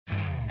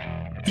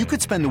You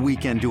could spend the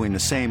weekend doing the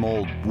same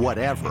old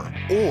whatever,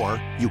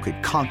 or you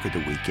could conquer the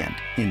weekend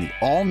in the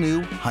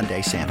all-new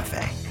Hyundai Santa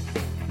Fe.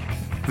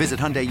 Visit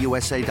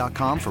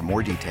HyundaiUSA.com for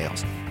more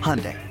details.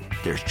 Hyundai,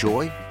 there's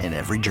joy in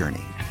every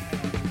journey.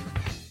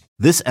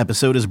 This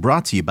episode is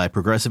brought to you by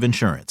Progressive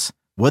Insurance.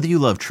 Whether you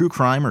love true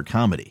crime or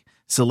comedy,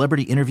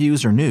 celebrity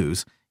interviews or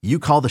news, you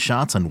call the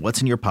shots on what's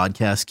in your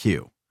podcast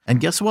queue. And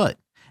guess what?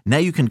 Now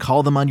you can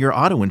call them on your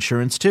auto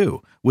insurance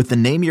too with the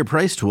Name Your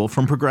Price tool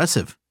from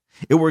Progressive.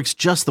 It works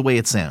just the way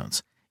it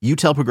sounds. You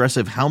tell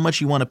Progressive how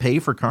much you want to pay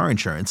for car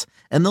insurance,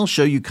 and they'll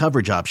show you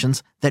coverage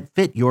options that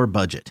fit your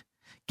budget.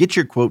 Get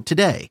your quote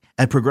today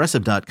at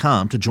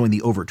Progressive.com to join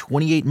the over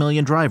 28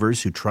 million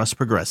drivers who trust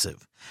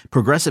Progressive.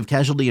 Progressive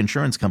Casualty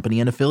Insurance Company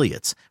and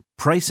Affiliates.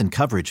 Price and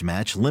coverage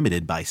match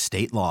limited by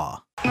state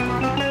law.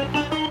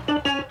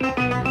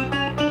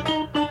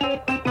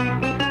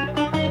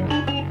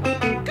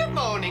 Good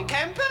morning,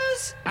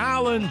 campers.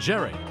 Alan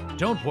Jerry.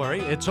 Don't worry,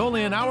 it's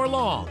only an hour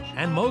long,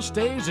 and most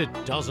days it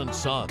doesn't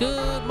suck.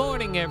 Good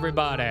morning,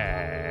 everybody.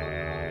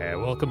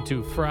 Welcome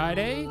to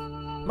Friday.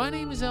 My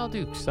name is Al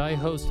Dukes. I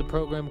host a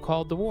program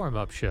called The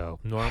Warm-Up Show.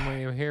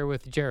 Normally I'm here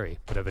with Jerry,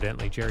 but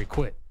evidently Jerry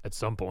quit at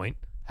some point.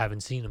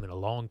 Haven't seen him in a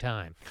long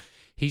time.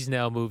 He's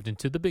now moved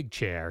into the big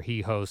chair.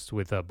 He hosts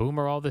with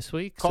Boomer all this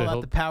week. Call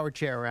out the power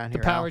chair around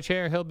here. The power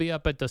chair. He'll be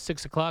up at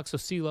 6 o'clock, so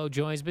CeeLo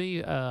joins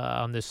me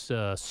on this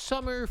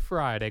summer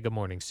Friday. Good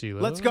morning,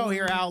 CeeLo. Let's go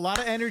here, Al. A lot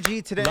of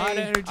energy today. A lot of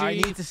energy. I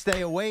need to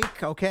stay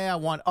awake, okay? I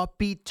want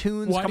upbeat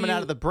tunes coming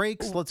out of the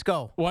breaks. Let's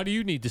go. Why do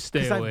you need to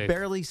stay Because awake? I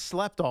barely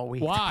slept all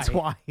week. Why? That's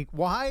why.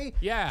 Why?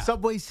 Yeah.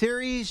 Subway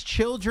Series,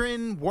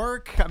 children,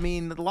 work. I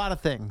mean, a lot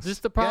of things. Is this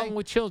the problem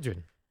with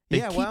children? They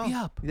keep you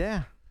up.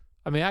 Yeah.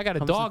 I mean, I got a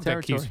Comes with dog that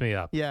territory. keeps me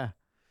up. Yeah.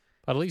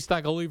 At least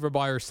I can leave her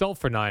by herself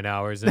for 9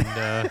 hours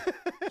and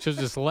she'll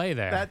just lay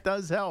there. That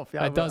does help.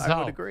 Yeah, That does I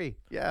help. would agree.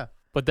 Yeah.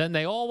 But then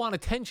they all want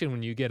attention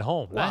when you get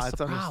home. Well, That's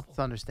the problem. it's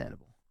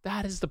understandable.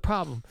 That is the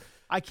problem.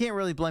 I can't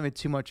really blame it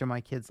too much on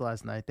my kids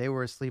last night. They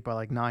were asleep by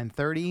like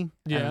 9:30,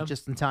 Yeah. and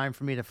just in time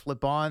for me to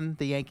flip on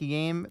the Yankee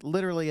game.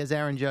 Literally, as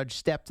Aaron Judge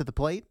stepped to the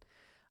plate,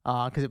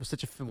 because it was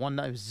such a one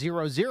night. It was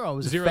 0-0. It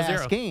was a 0-0.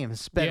 fast game. It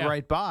sped Yeah.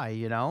 right by,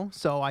 you know.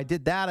 So I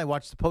did that. I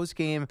watched the post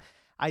game.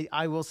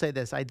 I will say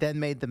this. I then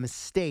made the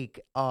mistake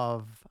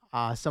of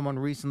someone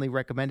recently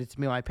recommended to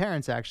me, my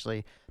parents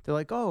actually. They're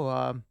like,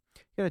 oh, you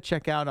got to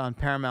check out on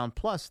Paramount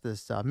Plus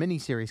this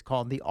miniseries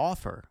called The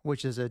Offer,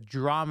 which is a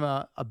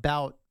drama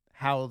about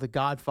how The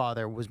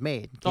Godfather was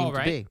made, came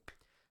to be. So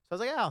I was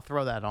like, yeah, I'll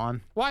throw that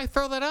on. Why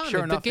throw that on? Sure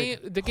If enough,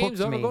 the game's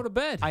over, go to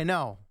bed. I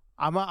know.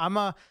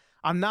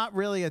 I'm not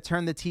really a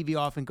turn the TV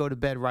off and go to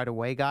bed right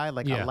away guy.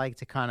 Like I Yeah. like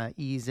to kind of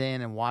ease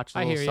in and watch a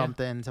I little hear ya.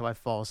 something until I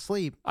fall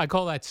asleep. I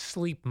call that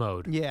sleep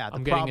mode. Yeah, the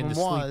I'm getting problem into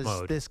sleep was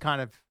mode. this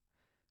kind of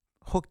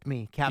hooked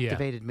me,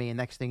 captivated me, and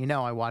next thing you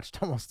know, I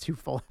watched almost 2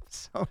 full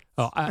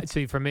episodes.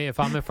 See, for me, if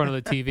I'm in front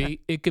of the TV,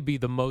 it could be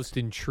the most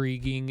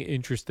intriguing,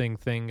 interesting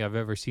thing I've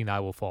ever seen. I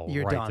will fall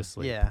You're right done. to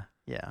sleep.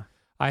 Yeah.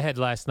 I had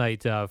last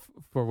night,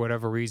 for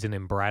whatever reason,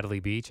 in Bradley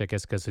Beach, I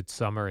guess because it's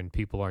summer and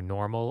people are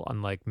normal,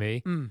 unlike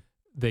me,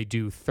 they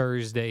do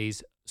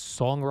Thursdays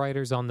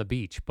songwriters on the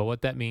beach. But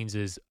what that means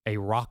is a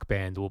rock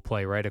band will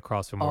play right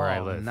across from where I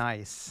live.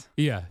 Nice.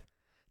 Yeah.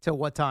 Till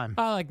what time?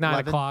 Like 9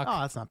 11? o'clock.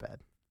 Oh, that's not bad.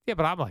 Yeah,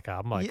 but I'm like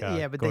but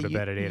go then to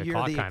bed at 8 you're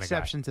o'clock the kind of guy.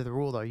 exception to the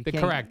rule, though. You The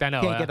can't, correct, I know.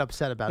 Can't get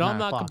upset about No, 9 I'm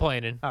not o'clock.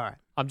 complaining. All right.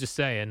 I'm just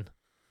saying.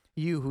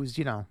 You, who's,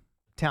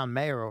 town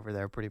mayor over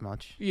there, pretty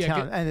much.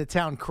 Yeah, and a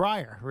town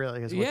crier,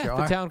 really, is what you Yeah,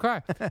 are. the town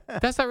cry.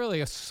 That's not really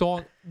a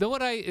song. Though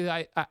what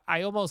I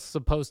almost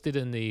posted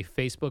in the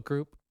Facebook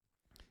group.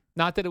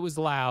 Not that it was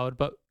loud,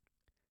 but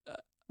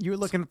You were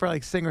looking for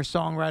like singer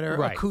songwriter,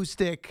 Right.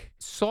 acoustic,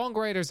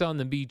 songwriters on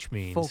the beach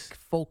means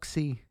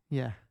folksy.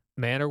 Yeah.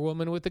 man or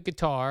woman with a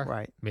guitar,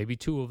 Right. maybe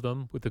 2 of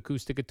them with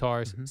acoustic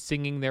guitars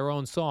singing their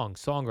own song,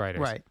 songwriters.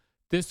 Right.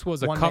 This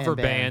was a One-man cover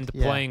band, band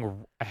yeah.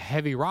 playing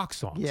heavy rock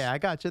songs. Yeah, I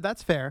got you.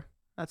 That's fair.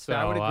 That's fair.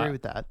 I would So, agree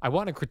with that. I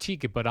want to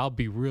critique it, but I'll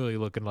be really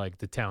looking like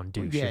the town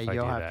douche Yeah, if I do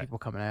you'll have that. people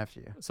coming after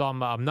you. So I'm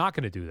not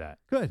going to do that.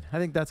 Good. I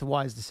think that's a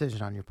wise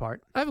decision on your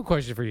part. I have a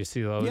question for you,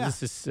 CeeLo. Yeah.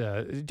 This is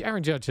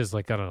Aaron Judge has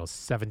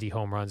 70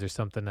 home runs or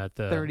something at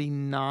the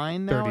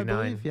 39 now, 39.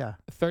 I believe. Yeah.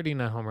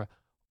 39 home run.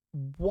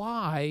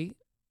 Why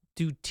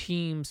do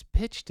teams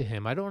pitch to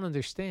him? I don't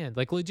understand.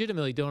 Like,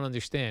 legitimately don't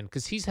understand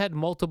because he's had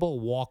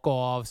multiple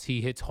walk-offs.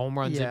 He hits home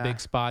runs in Yeah.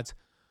 big spots.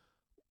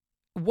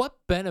 What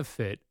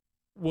benefit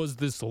was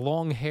this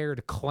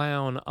long-haired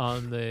clown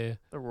on the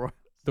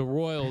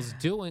Royals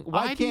doing? Why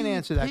I do can't you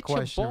answer that pitch a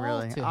question, ball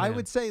really. to I him?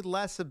 would say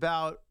less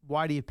about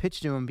why do you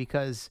pitch to him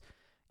because,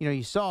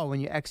 you saw when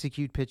you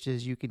execute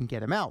pitches, you can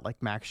get him out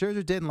like Max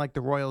Scherzer did and like the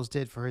Royals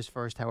did for his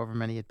first however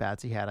many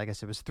at-bats he had. I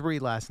guess it was 3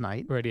 last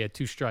night. Right, he had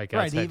 2 strikeouts.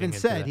 Right, he heading even into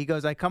said, that. he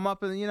goes, I come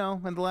up and, in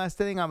the last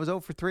inning, I was 0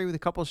 for 3 with a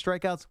couple of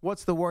strikeouts.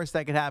 What's the worst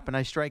that could happen?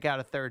 I strike out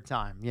a third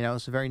time,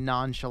 so very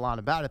nonchalant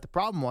about it. The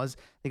problem was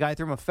the guy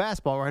threw him a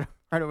fastball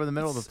right over the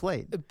middle of the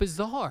plate.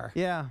 Bizarre.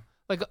 Yeah.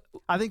 Like,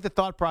 I think the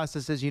thought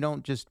process is you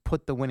don't just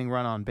put the winning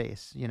run on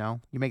base, you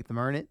make them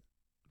earn it,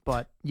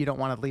 but you don't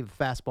want to leave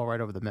a fastball right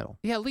over the middle.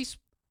 yeah, at least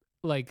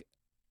like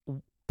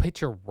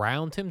pitch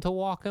around him to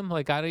walk him.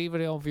 Like I don't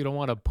even know if you don't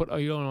want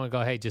to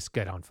go, hey, just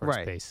get on first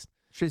Right. base.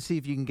 Should see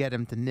if you can get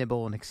him to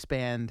nibble and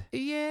expand.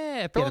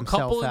 Yeah, throw a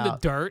himself couple in the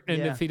out. dirt, and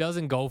Yeah. if he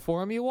doesn't go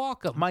for him, you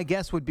walk him. My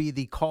guess would be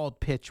the called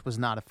pitch was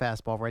not a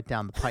fastball right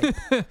down the pipe.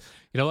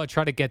 You know what?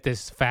 Try to get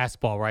this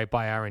fastball right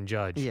by Aaron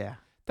Judge. Yeah.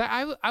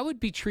 I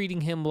would be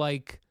treating him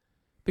like,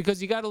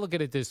 because you got to look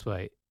at it this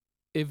way.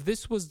 If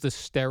this was the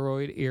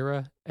steroid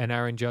era and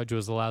Aaron Judge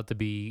was allowed to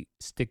be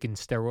sticking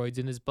steroids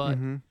in his butt,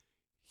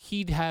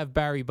 he'd have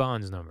Barry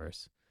Bonds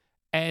numbers.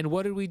 And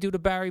what did we do to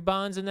Barry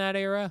Bonds in that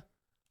era?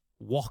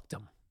 Walked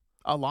him.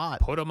 A lot.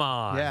 Put him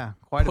on. Yeah,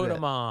 quite a Put bit.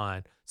 him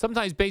on.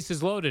 Sometimes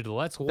bases loaded.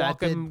 Let's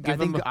walk him.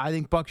 I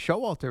think Buck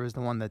Showalter was the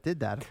one that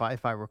did that,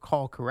 if I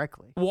recall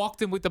correctly. Walked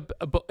him with the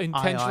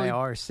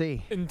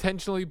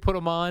intentionally put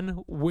him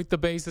on with the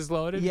bases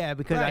loaded. Yeah,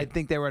 because I Right.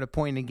 think they were at a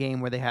point in the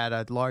game where they had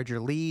a larger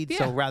lead.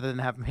 So Yeah. rather than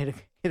have him hit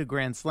a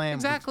grand slam,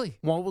 Exactly.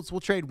 we'll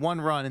trade 1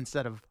 run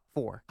instead of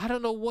 4. I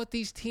don't know what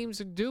these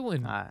teams are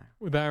doing I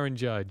with Aaron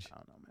Judge.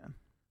 don't know, man.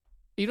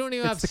 You don't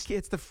even have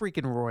It's the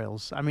freaking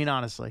Royals. I mean,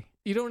 honestly.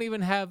 you don't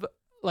even have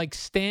like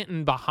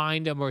Stanton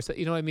behind him or so,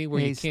 you know what I mean,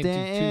 where Hey, you can't do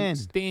Stanton.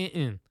 two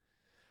Stanton.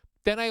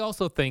 Then I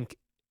also think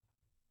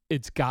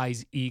it's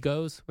guys'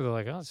 egos where they're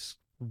like, I'll just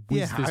whiz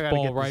Yeah, I this gotta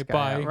ball get this right guy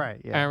by out.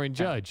 Right, yeah. Aaron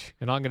Judge,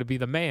 and I'm going to be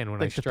the man when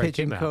I Like the strike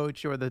pitching him out.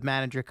 coach or the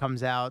manager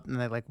comes out and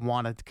they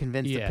want to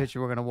convince the Yeah.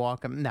 pitcher we're going to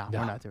walk him. No, No.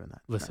 we're not doing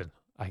that. No. Listen,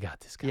 I got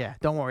this guy. Yeah,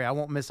 don't worry. I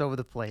won't miss over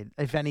the plate.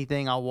 If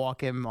anything, I'll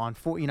walk him on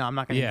 4. I'm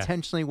not going to Yeah.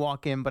 intentionally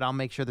walk him, but I'll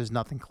make sure there's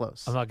nothing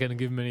close. I'm not going to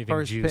give him anything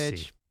First juicy.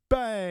 pitch,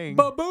 bang.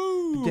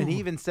 Ba-boom! And he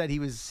even said he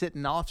was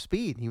sitting off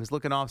speed. He was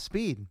looking off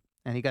speed,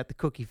 and he got the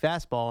cookie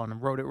fastball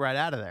and rode it right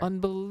out of there.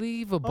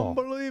 Unbelievable.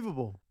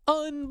 Unbelievable.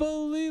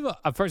 Unbelievable.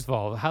 First of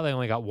all, how they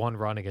only got 1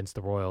 run against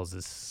the Royals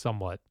is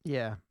somewhat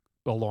Yeah,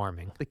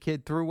 alarming. the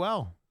kid threw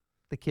well.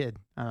 The kid.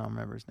 I don't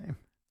remember his name.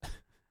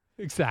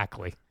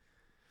 Exactly.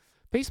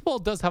 Baseball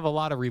does have a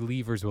lot of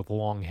relievers with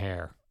long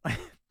hair.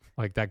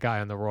 Like that guy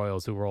on the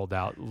Royals who rolled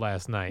out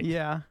last night.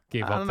 Yeah.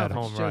 Gave I up don't know that if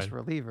home it's run. just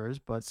relievers,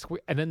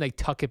 but And then they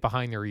tuck it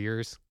behind their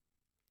ears.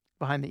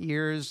 behind the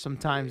ears,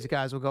 sometimes the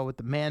guys will go with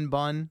the man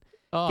bun.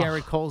 Oh,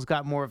 Garrett Cole's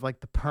got more of like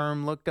the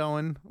perm look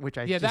going, which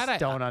I Yeah, just that I-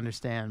 don't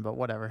understand, but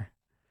whatever.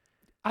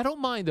 I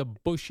don't mind a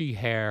bushy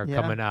hair Yeah.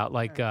 coming out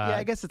like Yeah,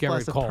 I guess it's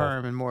Garrett less Cole. a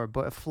perm and more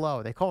a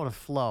flow. They call it a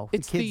flow. The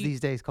It's kids the-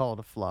 these days call it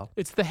a flow.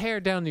 It's the hair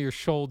down to your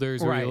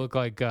shoulders where Right. you look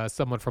like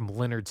someone from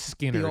Leonard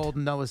Skinner. The old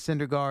Noah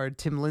Syndergaard,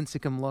 Tim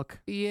Lincecum look.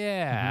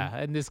 Yeah,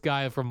 and this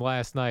guy from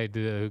last night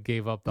who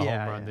gave up the Yeah,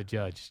 home run yeah. to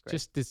Judge.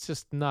 Great. It's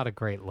just not a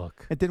great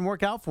look. It didn't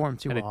work out for him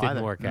too And it well. didn't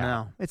either. work out.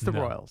 No, it's the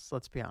No. Royals.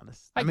 Let's be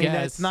honest. I mean,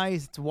 guess. it's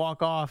nice to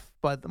walk off,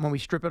 but when we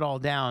strip it all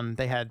down,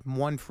 they had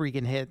 1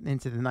 freaking hit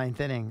into the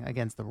 9th inning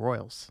against the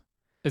Royals.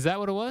 Is that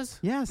what it was?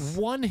 Yes.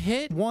 1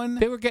 hit? One.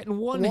 They were getting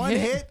one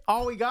hit.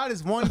 All we got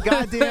is 1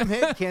 goddamn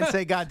hit. Can't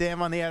say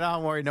goddamn on the air.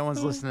 Don't worry, no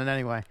one's listening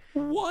anyway.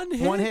 1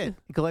 hit? 1 hit.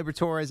 Gleyber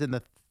Torres in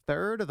the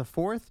 3rd or the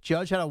 4th.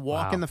 Judge had a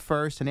walk Wow. in the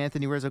 1st, and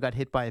Anthony Rizzo got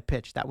hit by a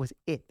pitch. That was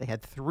it. They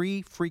had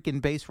 3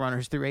 freaking base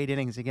runners through 8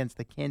 innings against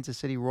the Kansas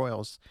City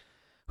Royals,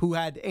 who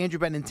had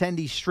Andrew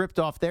Benintendi stripped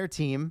off their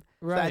team.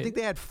 So I Right. think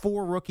they had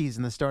 4 rookies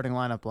in the starting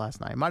lineup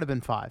last night. It might have been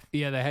 5.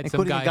 Yeah, they had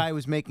Including some the guy who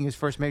was making his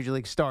first major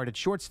league start at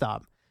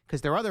shortstop. Because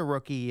their other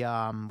rookie,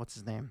 what's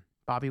his name?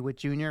 Bobby Witt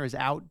Jr. is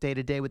out day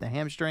to day with a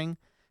hamstring.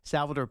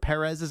 Salvador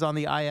Perez is on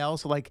the IL.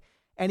 So, like,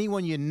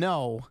 anyone you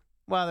know,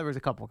 well, there was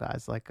a couple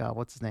guys. Like,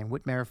 what's his name?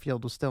 Whit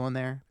Merrifield was still in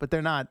there. But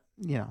they're not,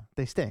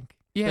 they stink.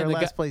 Yeah, they're a the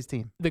last place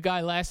team. the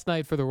guy last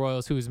night for the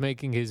Royals who was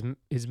making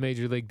his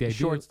major league debut.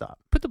 Shortstop.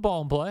 Put the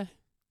ball in play.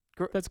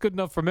 That's good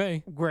enough for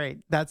me. Great.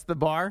 That's the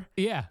bar.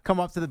 Yeah.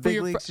 Come up to the For big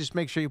your leagues. Just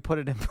make sure you put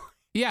it in.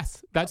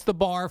 Yes, that's the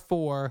bar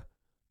for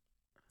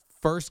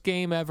first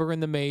game ever in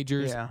the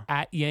majors Yeah.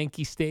 at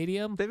Yankee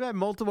Stadium. They've had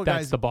multiple That's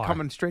guys the bar.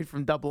 coming straight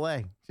from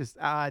AA. Just,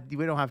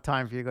 we don't have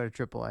time for you to go to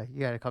AAA. You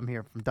got to come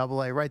here from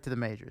AA right to the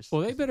majors.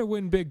 Well, they better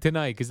win big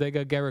tonight because they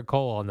got Garrett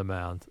Cole on the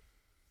mound.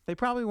 They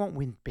probably won't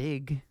win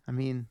big. I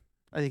mean,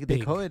 I think they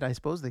Big. could. I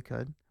suppose they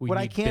could. We What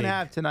I need can't big.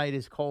 have tonight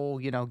is Cole,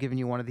 giving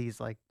you one of these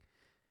like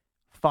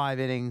 5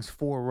 innings,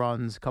 4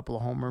 runs, a couple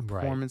of homer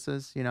Right.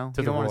 performances. You To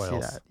don't the want to see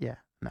Royals. that. Yeah,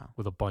 no.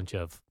 With a bunch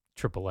of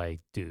AAA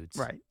dudes.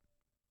 Right.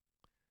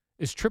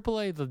 Is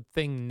AAA the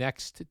thing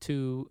next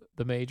to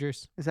the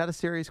majors? Is that a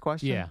serious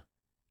question? Yeah.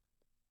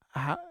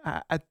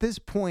 At this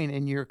point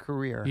in your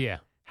career, Yeah.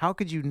 how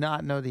could you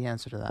not know the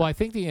answer to that? Well, I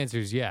think the answer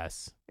is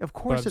yes. Of But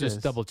course I'm it just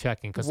is. double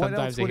checking because What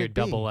sometimes else they would hear it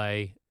be? double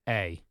A.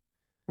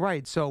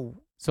 Right.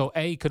 So So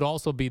A could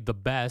also be the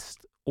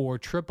best or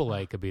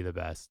AAA could be the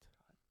best.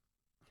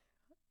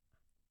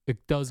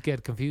 It does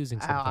get confusing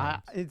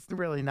sometimes. it's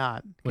really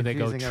not When they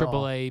go confusing at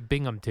all. AAA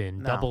Binghamton,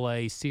 No. double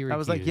A Syracuse. That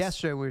was like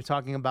yesterday. We were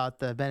talking about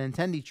the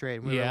Benintendi trade.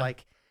 We were Yeah.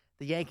 like,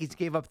 the Yankees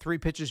gave up 3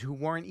 pitchers who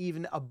weren't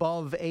even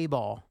above A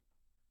ball.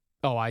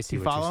 Oh, I see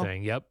You what follow? you're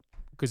saying. Yep.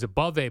 Because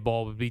above A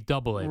ball would be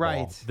double A ball.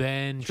 Right.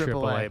 Then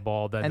triple A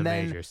ball, then and the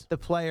then majors. the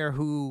player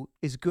who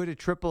is good at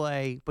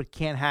AAA but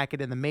can't hack it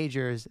in the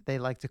majors, they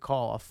like to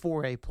call a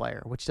 4A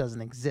player, which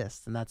doesn't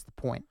exist, and that's the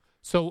point.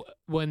 So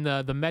when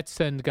the Mets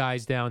send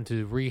guys down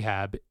to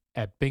rehab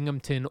at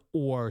Binghamton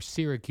or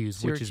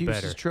Syracuse, which is better?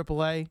 Syracuse is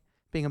AAA.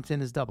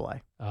 Binghamton is AA.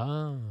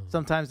 Oh.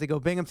 Sometimes they go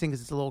Binghamton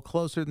because it's a little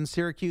closer than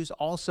Syracuse.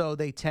 Also,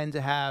 they tend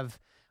to have,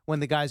 when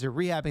the guys are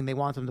rehabbing, they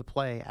want them to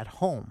play at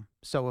home.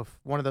 So if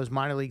one of those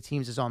minor league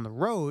teams is on the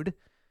road,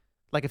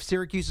 like if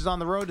Syracuse is on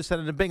the road, to send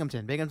them to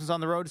Binghamton. Binghamton's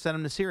on the road, to send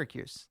them to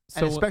Syracuse.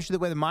 So and especially the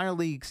way the minor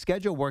league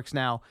schedule works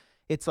now,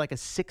 it's like a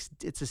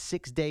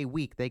 6-day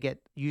week. They get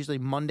usually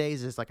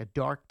Mondays is like a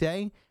dark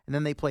day, and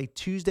then they play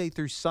Tuesday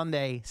through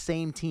Sunday,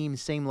 same team,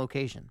 same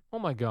location. Oh,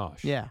 my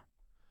gosh. Yeah.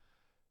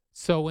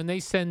 So when they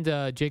send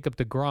Jacob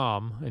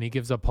deGrom and he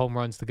gives up home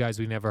runs to guys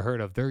we never heard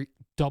of, they're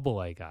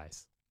AA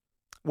guys.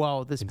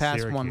 Well, this In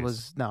past one Syracuse.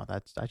 was, no,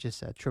 I just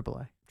said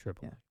AAA.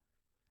 Triple. Yeah.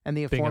 And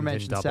the Binghamton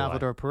aforementioned AA.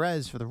 Salvador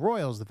Perez for the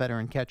Royals, the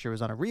veteran catcher,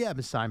 was on a rehab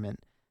assignment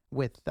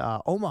with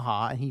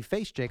Omaha, and he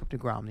faced Jacob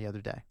deGrom the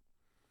other day.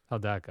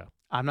 How'd that go?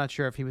 I'm not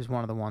sure if he was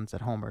one of the ones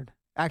that homered.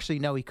 Actually,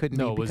 no, he couldn't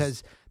No, be it was-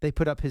 because they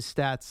put up his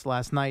stats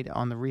last night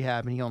on the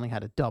rehab, and he only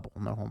had a double,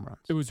 no home runs.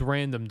 It was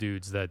random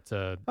dudes that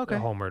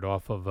homered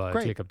off of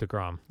Great. Jacob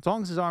deGrom. As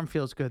long as his arm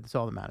feels good, that's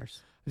all that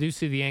matters. I do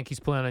see the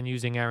Yankees plan on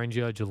using Aaron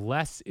Judge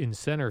less in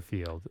center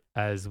field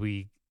as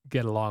we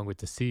get along with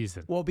the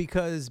season. Well,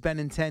 because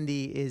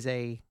Benintendi is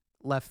a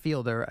left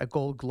fielder, a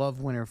Gold Glove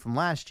winner from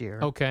last year.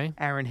 Okay.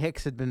 Aaron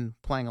Hicks had been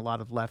playing a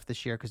lot of left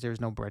this year because there's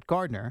no Brett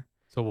Gardner.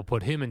 So we'll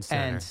put him in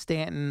center. And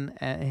Stanton,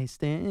 and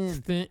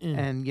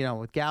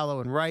with Gallo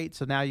and right.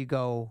 So now you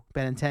go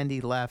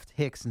Benintendi left,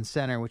 Hicks in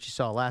center, which you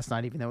saw last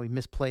night, even though he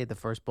misplayed the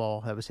first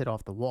ball that was hit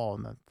off the wall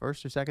in the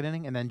first or second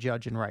inning, and then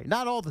Judge and right.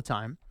 Not all the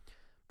time,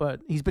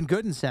 but he's been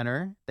good in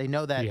center. They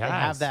know that He they has.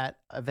 have that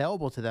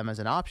available to them as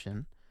an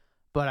option.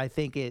 But I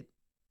think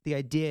the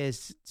idea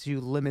is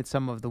to limit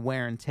some of the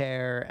wear and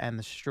tear and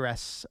the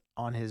stress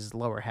on his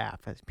lower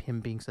half, as him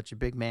being such a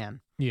big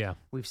man. Yeah.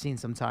 We've seen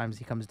sometimes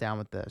he comes down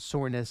with the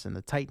soreness and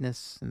the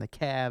tightness and the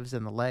calves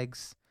and the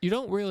legs. You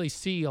don't really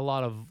see a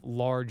lot of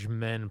large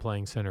men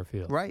playing center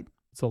field. Right.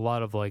 It's a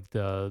lot of like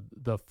the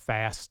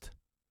fast,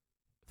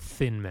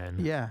 thin men.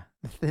 Yeah.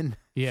 The thin.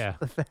 Yeah.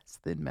 The fast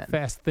thin men.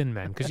 Fast, thin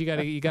men. Because you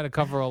got to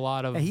cover a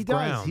lot of And he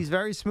ground. does. He's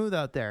very smooth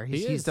out there. He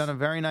He's is. done a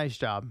very nice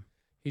job.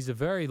 He's a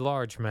very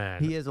large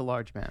man. He is a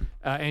large man.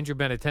 Andrew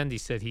Benintendi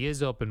said he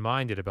is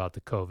open-minded about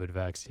the COVID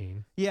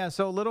vaccine. Yeah,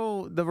 so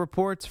the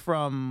reports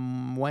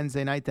from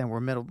Wednesday night then were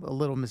a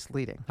little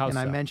misleading. How and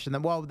I so? mentioned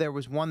that, well, there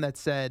was one that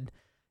said,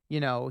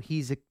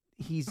 he's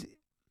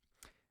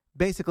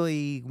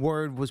basically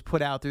word was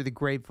put out through the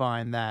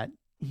grapevine that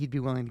he'd be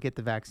willing to get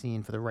the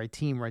vaccine for the right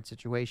team, right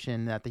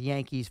situation, that the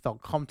Yankees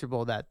felt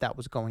comfortable that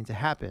was going to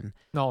happen.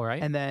 All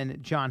right. And then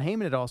John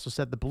Heyman had also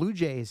said the Blue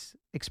Jays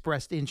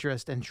expressed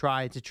interest and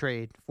tried to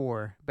trade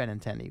for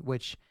Benintendi,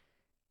 which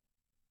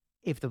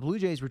if the Blue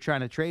Jays were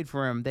trying to trade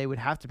for him, they would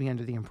have to be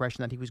under the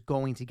impression that he was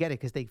going to get it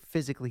because they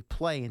physically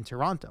play in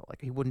Toronto.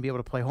 Like he wouldn't be able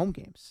to play home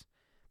games.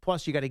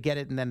 Plus, you got to get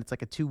it, and then it's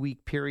like a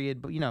 2-week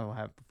period, but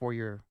before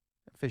you're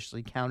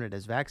officially counted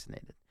as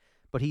vaccinated.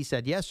 But he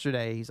said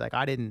yesterday, he's like,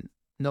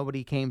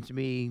 nobody came to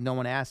me. No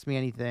one asked me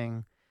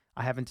anything.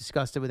 I haven't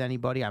discussed it with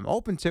anybody. I'm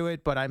open to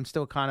it, but I'm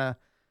still kind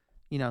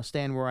of,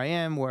 staying where I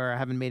am, where I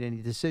haven't made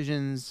any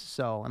decisions.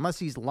 So unless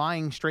he's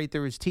lying straight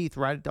through his teeth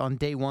right on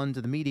day one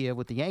to the media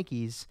with the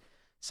Yankees,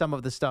 some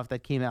of the stuff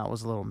that came out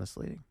was a little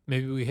misleading.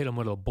 Maybe we hit him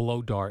with a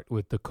blow dart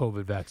with the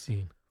COVID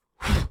vaccine.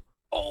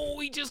 Oh,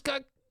 we just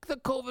got the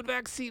COVID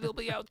vaccine. It'll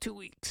be out 2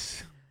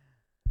 weeks.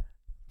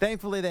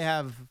 Thankfully, they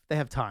have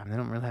time. They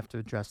don't really have to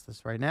address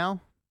this right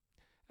now.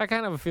 I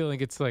kind of have a feeling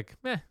it's like,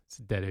 it's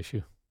a dead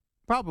issue,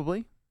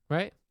 Probably.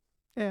 right?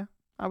 Yeah,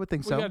 I would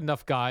think We so. got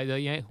enough guys.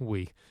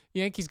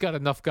 Yankees got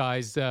enough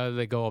guys.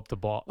 They go up to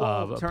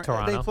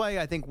Toronto. They play,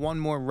 I think, one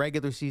more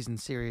regular season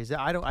series.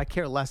 I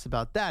care less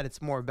about that.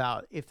 It's more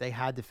about if they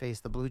had to face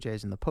the Blue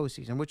Jays in the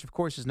postseason, which of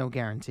course is no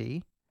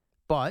guarantee,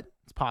 but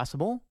it's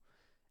possible.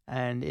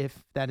 And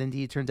if that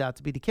indeed turns out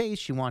to be the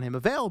case, you want him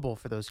available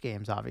for those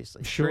games.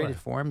 Obviously, Sure. Traded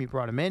for him, you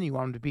brought him in. You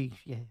want him to be.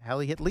 Hell,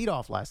 he hit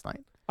leadoff last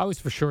night. I was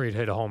for sure he'd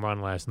hit a home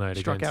run last night.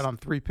 Struck out on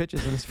 3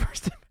 pitches in his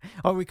first.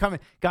 We coming.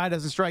 Guy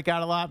doesn't strike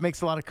out a lot,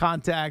 makes a lot of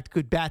contact,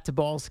 good bat to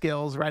ball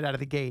skills right out of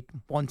the gate.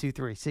 1, 2,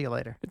 3. See you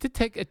later.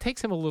 It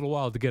takes him a little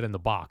while to get in the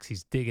box.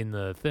 He's digging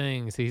the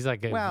things. He's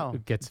like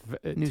gets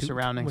New too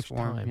surroundings much for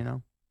time.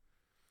 him.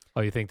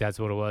 Oh, you think that's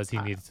what it was? He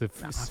needs to Of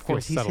feel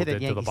course, he's settled hit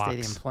at into the Yankee box.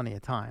 Stadium plenty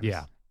of times.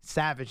 Yeah.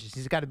 Savage.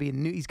 He's got to be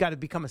He's got to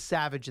become a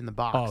savage in the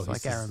box, Oh,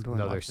 like Aaron Boone.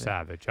 another loves it.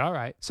 savage. All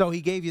right. So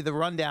he gave you the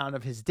rundown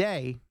of his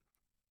day.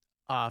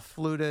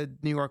 Flew to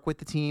New York with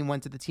the team,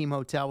 went to the team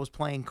hotel, was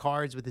playing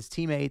cards with his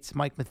teammates.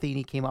 Mike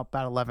Matheny came up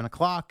about 11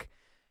 o'clock,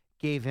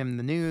 gave him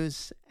the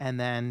news, and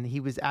then he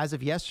was, as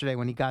of yesterday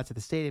when he got to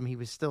the stadium, he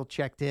was still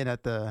checked in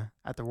at the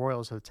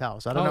Royals hotel.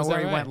 So I don't Oh, know is where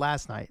that he right? went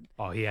last night.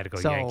 Oh, he had to go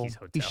So Yankees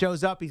hotel. he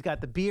shows up, he's got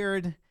the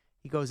beard,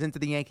 he goes into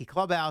the Yankee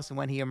clubhouse, and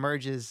when he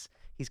emerges,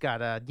 he's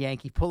got a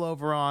Yankee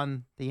pullover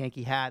on, the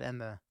Yankee hat, and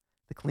the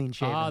clean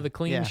shave. the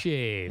clean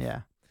shave.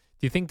 Yeah.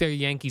 Do you think the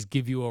Yankees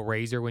give you a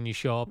razor when you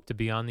show up to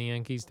be on the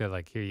Yankees? They're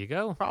like, here you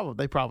go.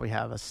 They probably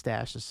have a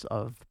stash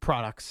of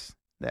products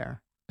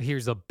there.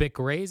 Here's a Bic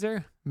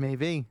razor.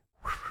 Maybe.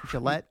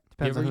 Gillette.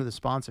 Depends on who the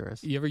sponsor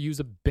is. You ever use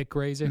a Bic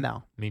razor?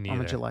 No. Me neither.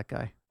 I'm a Gillette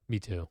guy. Me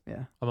too.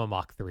 Yeah. I'm a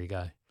Mach 3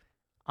 guy.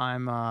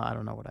 I'm, I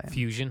don't know what I am.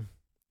 Fusion.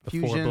 The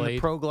Fusion, the 4-blade.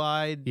 Pro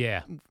Glide.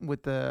 Yeah.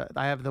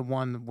 I have the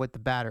one with the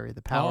battery,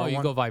 the power Oh, you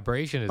one. go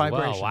vibration as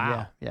Vibration, well.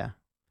 Wow. Yeah.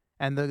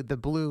 And the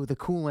blue, the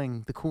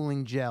cooling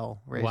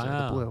gel razor,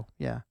 Wow. the blue.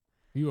 Yeah.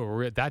 You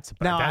were that's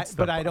No, that's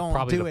but I don't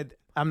probably do the- it.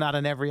 I'm not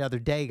an every other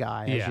day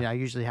guy. As Yeah. you know, I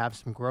usually have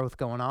some growth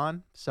going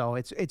on, so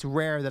it's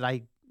rare that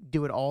I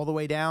do it all the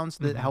way down,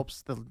 so that it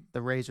helps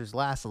the razors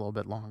last a little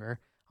bit longer.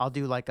 I'll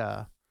do like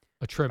a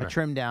trimmer. a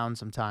trim down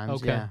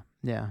sometimes. Okay.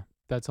 Yeah.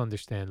 That's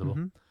understandable.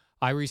 Mhm.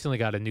 I recently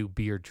got a new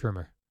beard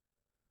trimmer.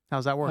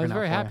 How's that I working? was out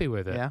very for you? happy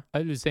with it. Yeah.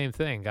 I do the same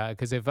thing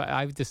because if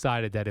I've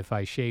decided that if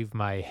I shave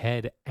my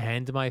head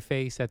and my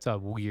face, that's a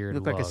weird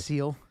Look like a look.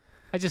 seal.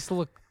 I just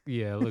look,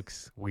 it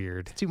looks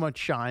weird. Too much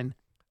shine.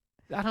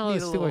 I don't know. Need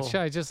It's a too much little-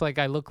 shy. Just like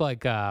I look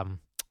like A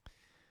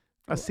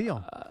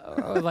seal.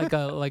 like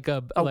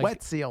a A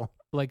wet seal.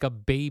 like a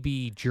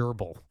baby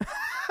gerbil.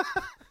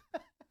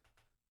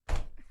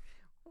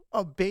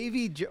 A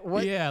baby.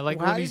 What? Yeah, like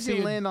How when did you see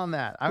you a- land on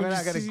that? I When mean,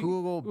 you I got to see-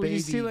 Google when baby you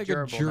see like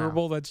gerbil a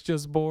gerbil that's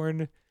just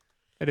born,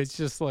 and it's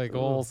just like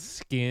all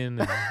skin.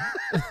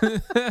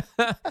 And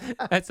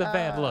that's a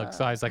bad look.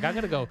 So I was like, I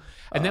gotta go.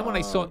 And then when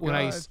I saw when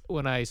I Like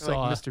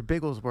saw Mr.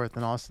 Bigglesworth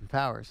and Austin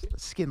Powers, the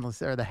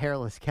skinless or the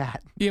hairless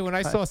cat. when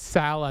I saw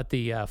Sal at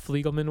the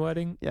Fliegelman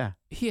wedding, Yeah,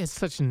 he has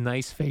such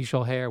nice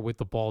facial hair with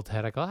the bald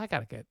head. I go, I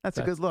gotta get that's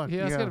a good look. Yeah,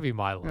 that's You gotta know, be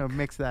my look. you know,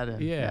 mix that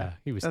in. Yeah,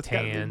 he was That's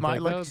gotta be tanned. my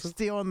Like, look. that was-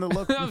 Stealing the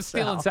look. I'm from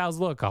stealing Sal. Sal's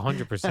look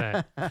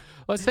 100%.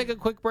 Let's take a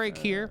quick break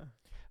here.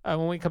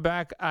 When we come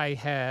back, I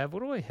have,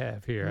 what do I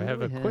have here? I What have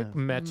do a we quick have?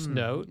 Mets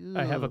note.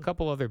 I have a ugh.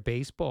 couple other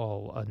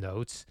baseball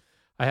notes.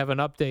 I have an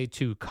update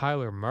to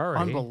Kyler Murray.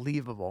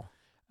 Unbelievable.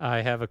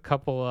 I have a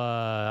couple,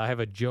 I have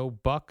a Joe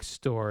Buck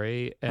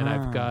story, and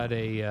I've got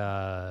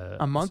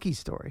A monkey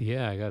story.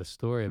 Yeah, I got a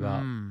story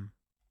about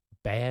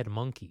bad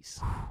monkeys.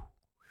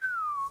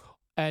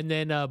 And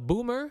then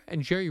Boomer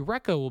and Jerry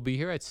Recco will be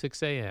here at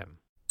 6 a.m.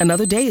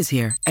 Another day is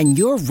here, and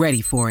you're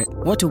ready for it.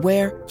 What to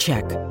wear?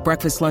 Check.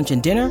 Breakfast, lunch,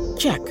 and dinner?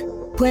 Check.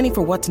 Planning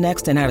for what's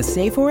next and how to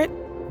save for it?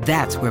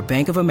 That's where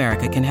Bank of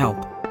America can help.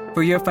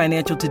 For your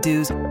financial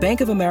to-dos,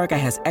 Bank of America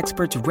has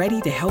experts ready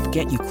to help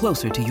get you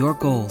closer to your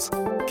goals.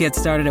 Get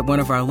started at one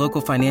of our local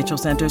financial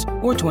centers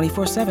or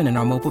 24/7 in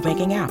our mobile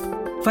banking app.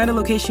 Find a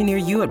location near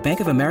you at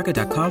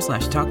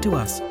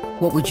bankofamerica.com/talktous.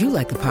 What would you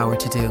like the power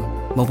to do?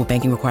 Mobile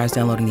banking requires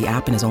downloading the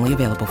app and is only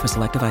available for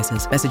select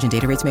devices. Message and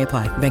data rates may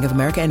apply. Bank of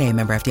America N.A.,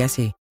 member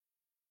FDIC.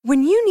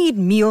 When you need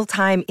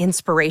mealtime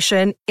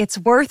inspiration, it's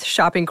worth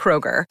shopping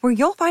Kroger, where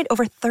you'll find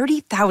over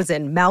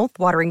 30,000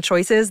 mouthwatering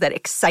choices that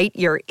excite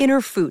your inner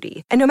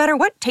foodie. And no matter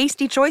what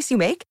tasty choice you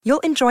make,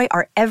 you'll enjoy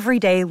our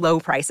everyday low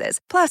prices,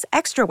 plus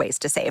extra ways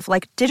to save,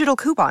 like digital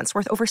coupons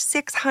worth over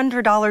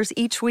 $600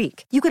 each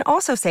week. You can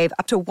also save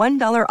up to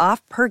 $1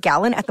 off per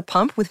gallon at the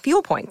pump with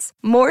fuel points.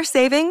 More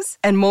savings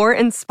and more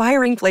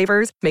inspiring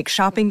flavors make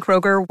shopping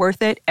Kroger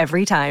worth it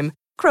every time.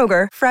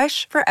 Kroger,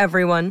 fresh for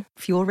everyone.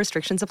 Fuel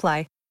restrictions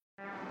apply.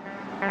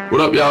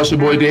 What up, y'all? It's your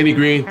boy Danny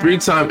Green,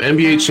 3-time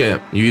NBA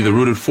champ. You either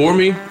rooted for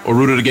me or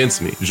rooted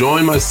against me.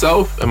 Join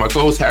myself and my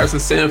co-host Harrison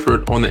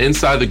Sanford on the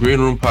Inside the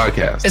Green Room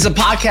podcast. It's a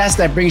podcast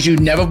that brings you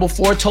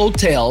never-before-told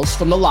tales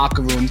from the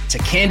locker room to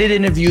candid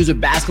interviews with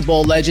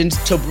basketball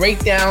legends to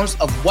breakdowns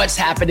of what's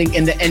happening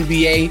in the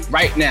NBA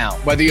right now.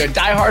 Whether you're a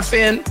diehard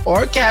fan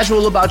or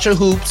casual about your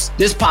hoops,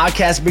 this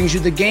podcast brings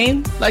you the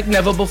game like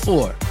never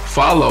before.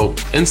 Follow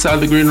Inside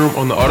the Green Room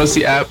on the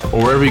Odyssey app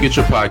or wherever you get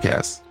your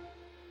podcasts.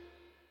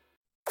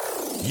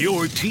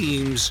 Your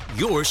teams,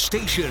 your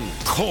station.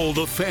 Call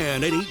the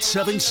Fan at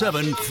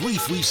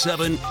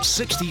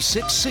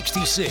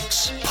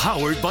 877-337-6666.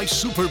 Powered by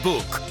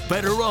Superbook.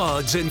 Better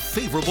odds and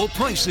favorable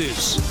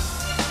prices.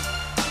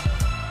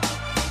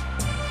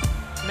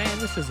 Man,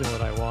 this isn't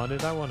what I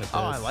wanted. I wanted this. Oh,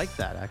 I like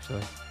that,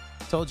 actually.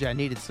 Told you I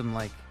needed some,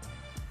 like,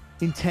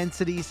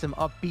 intensity, some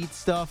upbeat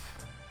stuff.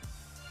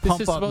 This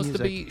Pump is up supposed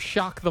to music. be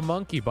Shock the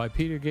Monkey by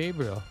Peter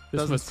Gabriel.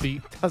 This must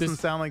be... Doesn't this-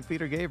 sound like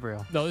Peter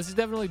Gabriel. No, this is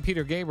definitely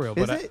Peter Gabriel.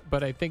 Is but it?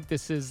 but I think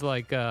this is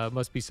like,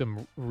 must be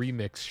some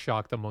remix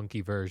Shock the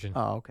Monkey version.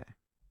 Oh, okay.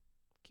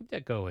 Keep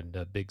that going,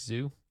 Big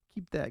Zoo.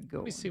 Keep that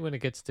going. Let me see when it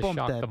gets to Bump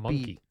Shock that the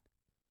Monkey. beat.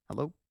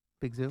 Hello,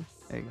 Big Zoo.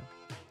 There you go.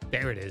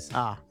 There it is.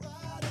 Ah,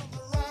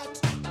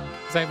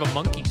 'Cause I have a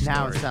monkey story.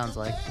 now it sounds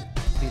like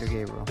Peter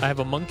Gabriel. I have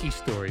a monkey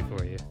story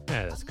for you.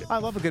 Yeah, that's good. I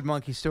love a good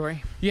monkey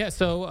story, Yeah,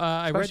 so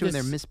I read especially when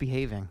this. they're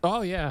misbehaving.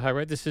 Oh, yeah. I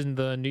read this in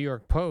the New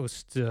York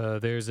Post.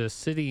 There's a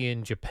city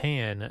in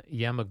Japan,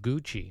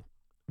 Yamaguchi,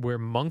 where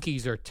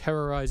monkeys are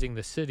terrorizing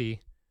the city,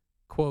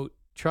 quote,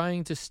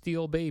 trying to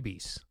steal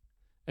babies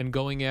and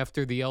going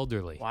after the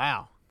elderly.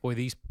 Wow. Boy,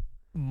 these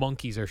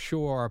monkeys are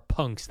sure are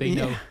punks. They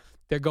know Yeah.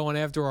 they're going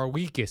after our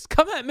weakest.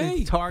 Come at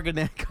me.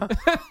 Targeting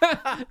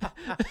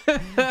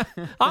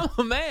I'm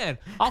a man.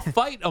 I'll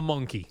fight a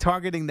monkey.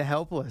 targeting the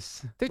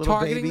helpless. They're Little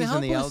targeting the babies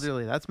and the helpless.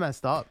 elderly. That's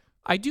messed up.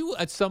 I do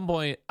at some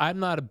point. I'm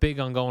not a big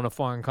on going to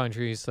foreign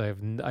countries. I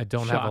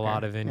don't have a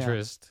lot of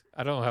interest.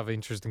 Yeah. I don't have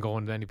interest in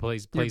going to any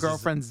places. Your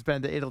girlfriend's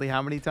been to Italy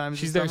how many times?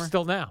 She's there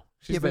still now.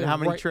 She's been how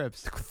many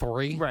trips?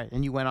 3. Right,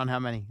 and you went on how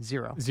many?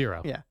 0.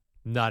 Yeah.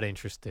 Not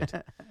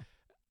interested.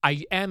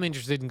 I am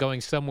interested in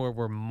going somewhere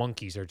where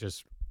monkeys are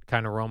just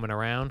kind of roaming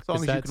around. As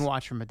long as you can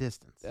watch from a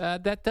distance.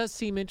 That does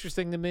seem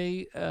interesting to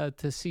me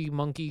to see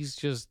monkeys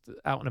just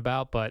out and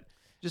about, but.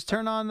 Just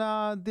turn on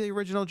the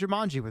original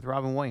Jumanji with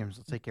Robin Williams.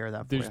 We'll take care of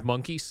that for you. There's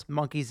monkeys?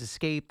 Monkeys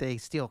escape. They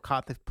steal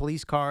the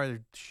police car.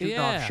 They're shooting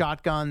off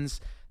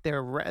shotguns.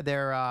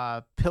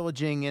 They're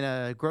pillaging in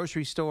a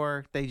grocery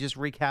store. They just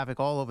wreak havoc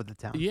all over the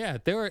town. Yeah,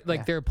 there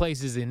are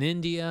places in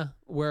India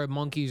where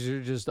monkeys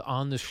are just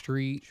on the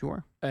street.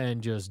 Sure.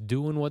 And just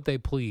doing what they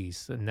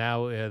please. And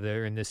now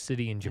they're in this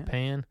city in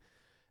Japan.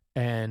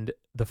 And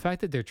the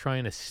fact that they're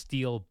trying to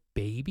steal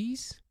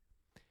babies...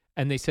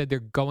 And they said they're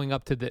going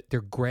up to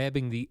they're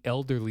grabbing the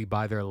elderly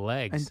by their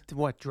legs. And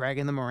what,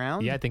 dragging them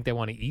around? Yeah, I think they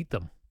want to eat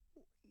them.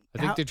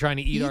 I think they're trying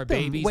to eat our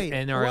babies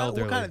and our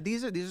elderly. What kind of,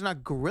 these are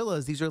not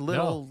gorillas. These are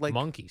little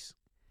monkeys.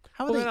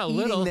 How are they eating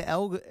little. the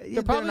elderly?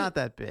 They're not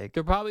that big.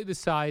 They're probably the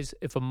size.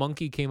 If a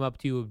monkey came up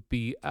to you, it would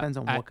be depends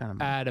on what kind of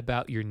monkey. At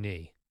about your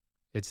knee.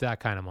 It's that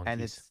kind of monkey.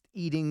 And it's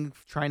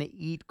trying to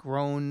eat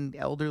grown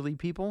elderly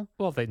people.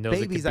 Well, if they know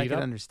babies, I can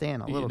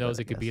understand a little bit. It knows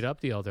it could beat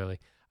up the elderly.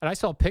 And I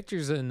saw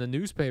pictures in the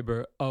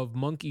newspaper of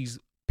monkeys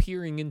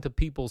peering into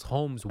people's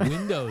homes'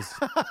 windows,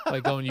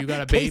 like going, "You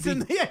got a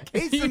baby?"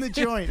 Case in the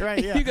joint, right?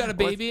 Yeah, you got a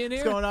baby in here?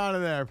 What's going on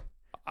in there?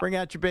 Bring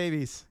out your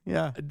babies.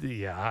 Yeah,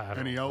 yeah.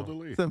 Any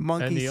elderly? It's a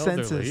monkey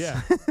census.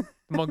 Yeah,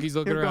 monkeys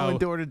looking around, going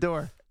door to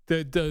door.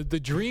 The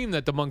dream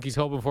that the monkey's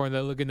hoping for, and they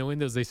look in the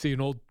windows, they see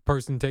an old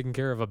person taking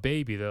care of a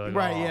baby. They're like,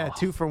 right, yeah,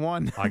 2 for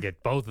 1. I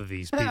get both of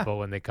these people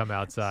when they come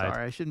outside.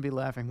 Sorry, I shouldn't be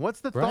laughing.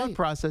 What's the thought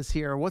process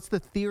here? What's the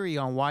theory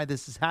on why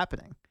this is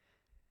happening?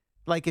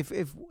 Like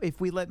if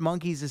we let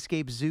monkeys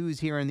escape zoos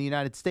here in the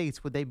United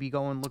States, would they be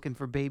going looking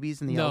for babies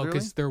in the elderly? No,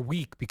 because they're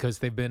weak because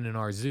they've been in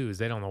our zoos.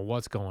 They don't know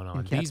what's going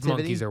on. These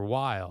monkeys are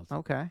wild.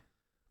 Okay.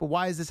 But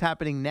why is this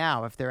happening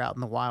now if they're out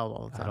in the wild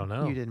all the time? I don't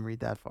know. You didn't read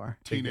that far.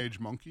 Teenage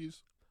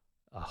monkeys?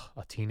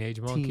 A teenage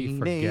monkey?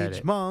 Forget it.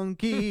 Teenage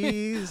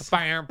monkeys.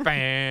 Bam,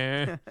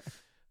 bam.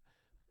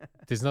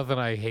 There's nothing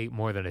I hate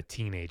more than a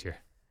teenager.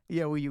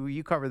 Yeah, well,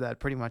 you cover that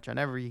pretty much on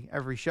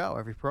every show,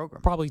 every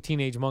program. Probably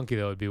Teenage Monkey,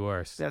 though, would be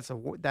worse.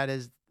 That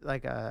is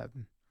like a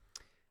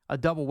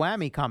double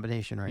whammy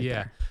combination right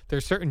there. Yeah,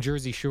 there's certain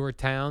Jersey Shore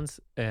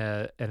towns,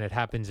 and it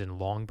happens in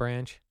Long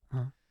Branch.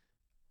 Huh.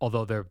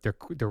 Although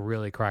they're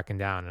really cracking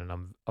down, and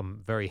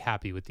I'm very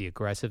happy with the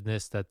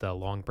aggressiveness that the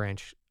Long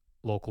Branch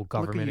local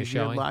government is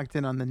showing. You're locked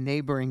in on the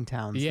neighboring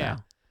towns. Yeah,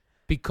 now.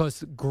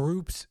 Because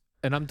groups,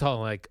 and I'm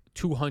talking like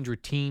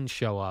 200 teens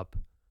show up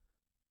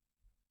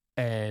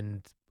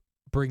and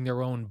bring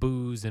their own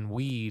booze and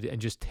weed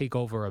and just take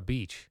over a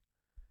beach,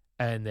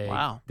 and they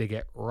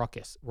get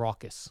raucous.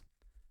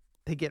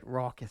 They get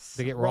raucous.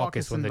 They get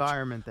raucous when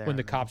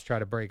the cops try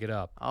to break it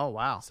up. Oh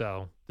wow!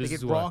 So they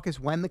get raucous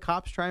when the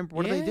cops try and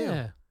what do they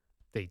do?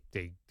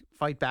 They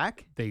fight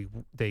back.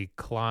 They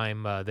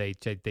climb. They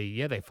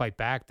fight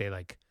back.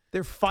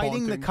 They're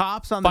fighting the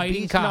cops on the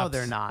beach. Cops. No,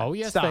 they're not. Oh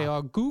yes, Stop. they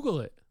are. Google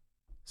it.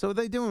 So what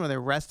are they doing? Are they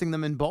arresting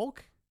them in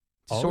bulk?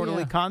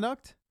 Disorderly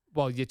conduct?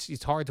 Well,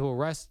 it's hard to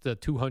arrest the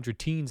 200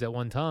 teens at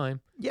one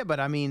time. Yeah, but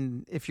I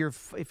mean, if you're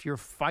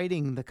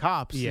fighting the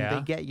cops, and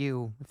they get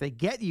you. If they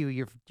get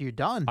you, you're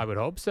done. I would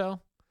hope so.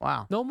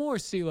 Wow. No more,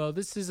 CeeLo.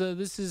 This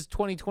is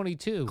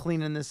 2022.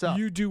 Cleaning this up.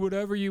 You do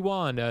whatever you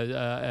want,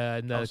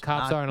 and the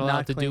cops aren't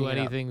allowed to do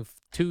anything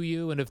to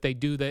you. And if they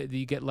do,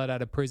 you get let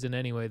out of prison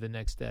anyway the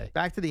next day.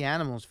 Back to the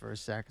animals for a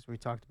sec, because we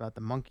talked about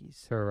the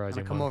monkeys. Terrorizing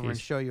I'm gonna come over and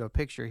show you a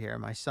picture here.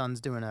 My son's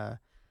doing a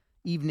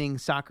evening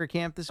soccer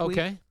camp this week.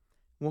 Okay.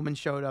 Woman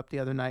showed up the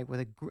other night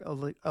with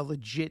a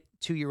legit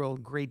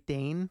 2-year-old Great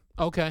Dane.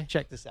 Okay.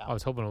 Check this out. I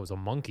was hoping it was a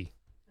monkey.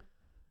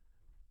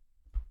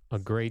 A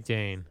Great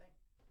Dane.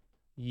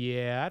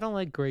 Yeah, I don't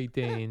like Great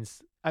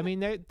Danes. I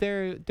mean,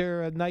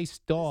 they're nice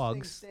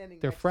dogs.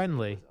 They're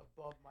friendly.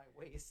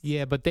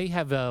 Yeah, but they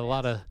have a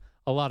lot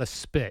of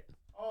spit.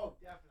 Oh,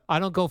 definitely. I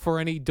don't go for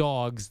any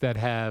dogs that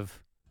have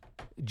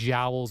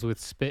jowls with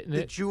spit in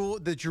it.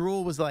 The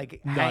drool was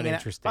like not hanging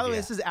interested. By the way,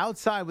 this is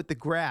outside with the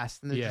grass,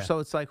 and so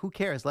it's like, who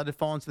cares? Let it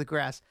fall into the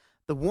grass.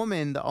 The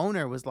woman, the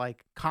owner, was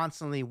like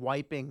constantly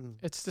wiping.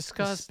 It's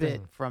disgusting. The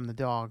spit from the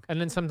dog, and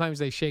then sometimes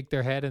they shake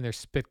their head and their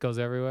spit goes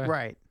everywhere.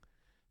 Right.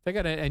 They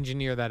got to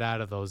engineer that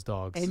out of those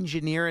dogs.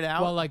 Engineer it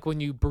out. Well, like when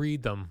you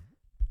breed them.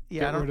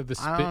 Yeah, get rid of the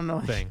spit I don't know.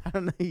 thing. I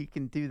don't know. You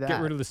can do that.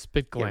 Get rid of the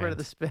spit gland. Get rid of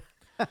the spit.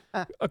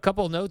 A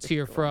couple of notes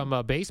here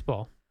from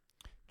baseball.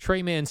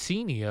 Trey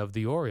Mancini of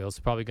the Orioles,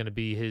 probably going to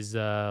be his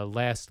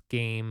last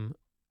game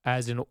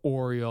as an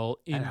Oriole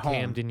in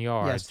Camden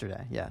Yards.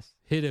 Yesterday, yes.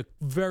 Hit a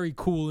very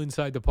cool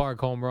inside the park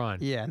home run.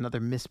 Yeah,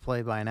 another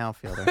misplay by an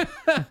outfielder.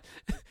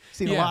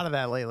 Seen a lot of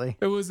that lately.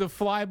 It was a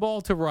fly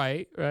ball to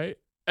right?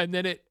 And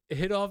then it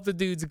hit off the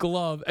dude's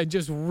glove and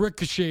just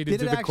ricocheted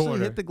to the corner. Did it actually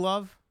hit the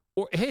glove?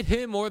 Or hit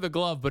him or the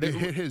glove, but it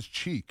hit his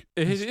cheek.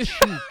 It hit his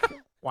cheek.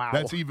 Wow.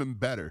 That's even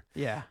better.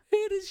 Yeah.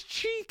 Hit his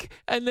cheek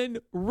and then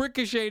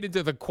ricocheted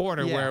into the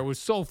corner Yeah. where it was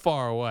so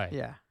far away.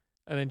 Yeah.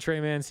 And then Trey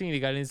Mancini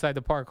got inside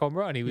the park home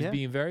run. He was Yeah.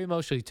 being very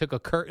emotional. He took a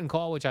curtain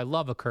call, which I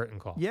love a curtain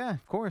call. Yeah,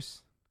 of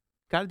course.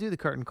 Got to do the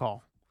curtain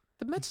call.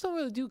 The Mets don't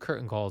really do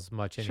curtain calls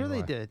much Sure anymore.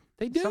 they did.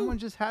 They do? Someone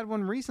just had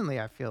one recently,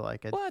 I feel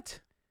like. What?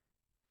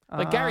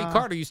 Like Gary Uh,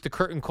 Carter used to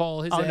curtain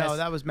call his Oh, ass no,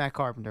 that was Matt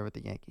Carpenter with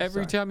the Yankees.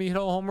 every time he hit a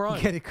home run.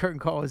 He had a curtain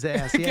call his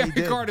ass. Yeah, Gary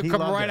he did. Carter He come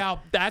loved right it. out.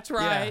 That's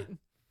right.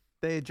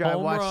 I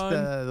Home watched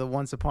run. the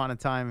Once Upon a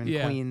Time in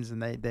Yeah. Queens,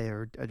 and they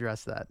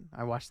addressed that.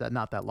 I watched that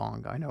not that long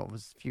ago. I know it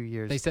was a few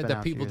years. They it's said been that out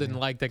a few people years didn't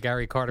ago. like that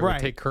Gary Carter would Right.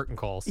 take curtain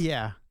calls.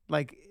 Yeah,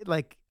 like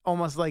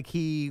almost like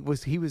he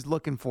was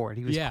looking for it.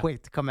 He was Yeah.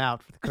 quick to come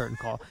out for the curtain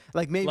call.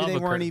 Like maybe Love they a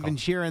weren't curtain even call.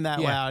 cheering that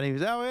Yeah. loud. He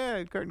was, oh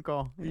yeah, curtain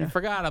call. You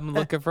forgot I'm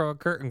looking for a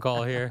curtain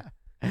call here.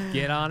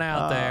 Get on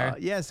out there.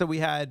 Yeah, so we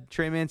had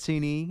Trey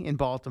Mancini in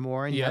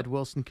Baltimore, and you Yep. had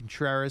Wilson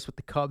Contreras with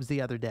the Cubs the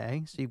other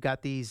day. So you've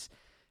got these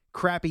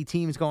crappy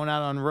teams going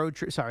out on road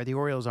trips. Sorry, the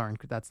Orioles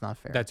aren't. That's not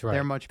fair. That's right.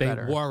 They're much they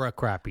better. were a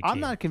crappy team. I'm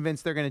not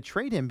convinced they're going to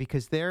trade him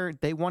because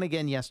they won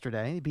again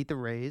yesterday. They beat the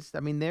Rays. I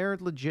mean, they're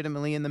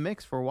legitimately in the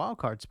mix for a wild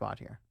card spot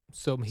here.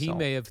 So he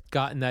may have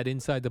gotten that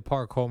inside the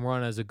park home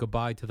run as a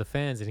goodbye to the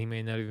fans, and he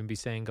may not even be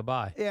saying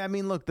goodbye. Yeah, I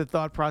mean, look, the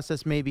thought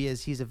process maybe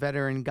is he's a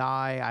veteran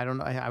guy. I don't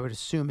know. I would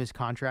assume his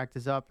contract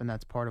is up, and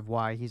that's part of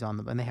why he's on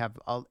the. And they have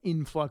an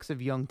influx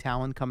of young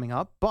talent coming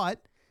up.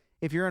 But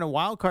if you're in a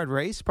wild card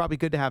race, probably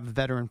good to have a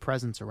veteran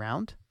presence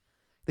around.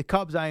 The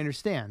Cubs, I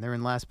understand, they're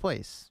in last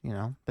place. You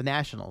know, the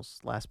Nationals,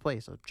 last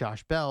place. So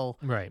Josh Bell,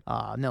 Right.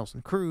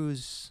 Nelson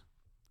Cruz,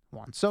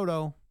 Juan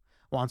Soto.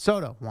 Juan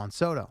Soto.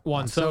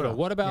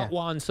 What about Yeah.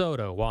 Juan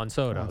Soto? Juan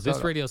Soto. Juan This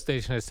Soto. radio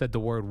station has said the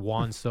word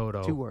Juan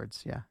Soto 2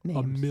 words, yeah. a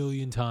Names.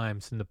 million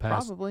times in the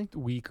past Probably.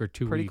 week or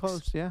 2 Pretty weeks.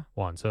 close, yeah.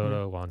 Juan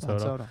Soto, Mhm. Juan Juan Soto.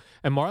 Soto.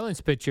 And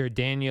Marlins pitcher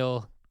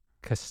Daniel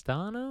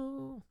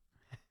Castano,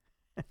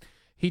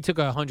 he took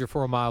a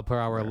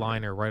 104-mile-per-hour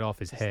liner right off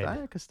his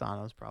head.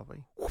 Castano's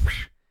probably.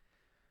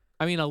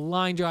 I mean, a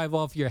line drive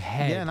off your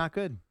head. Yeah, not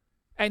good.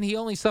 And he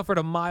only suffered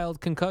a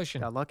mild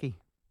concussion. Got lucky.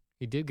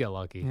 He did get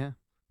lucky. Yeah.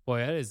 Boy,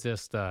 that is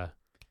just.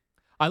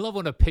 I love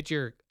when a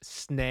pitcher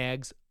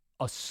snags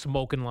a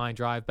smoking line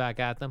drive back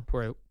at them,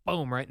 where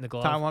boom, right in the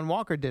glove. Taiwan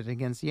Walker did it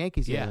against the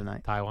Yankees the other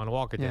night. Taiwan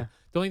Walker did. Yeah.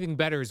 The only thing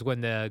better is when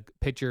the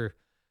pitcher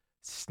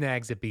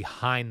snags it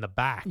behind the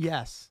back.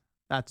 Yes.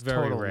 That's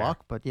Very total rare.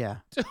 luck, but yeah.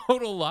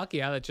 Total luck.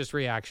 Yeah, that's just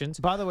reactions.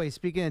 By the way,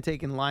 speaking of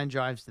taking line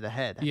drives to the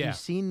head, have Yeah. you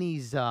seen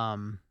these?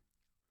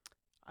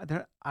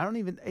 I don't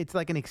even. It's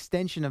like an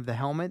extension of the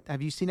helmet.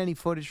 Have you seen any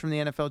footage from the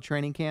NFL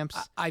training camps?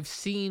 I've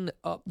seen.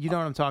 You know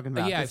what I'm talking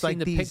about? Yeah, It's I've like seen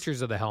the these-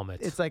 pictures of the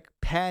helmets. It's like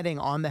padding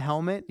on the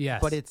helmet. Yes.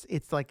 but it's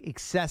like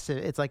excessive.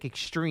 It's like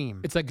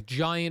extreme. It's like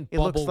giant It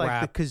bubble looks like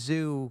wrap. the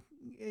kazoo.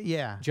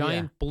 Yeah,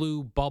 Giant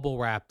blue bubble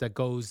wrap that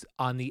goes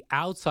on the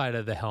outside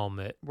of the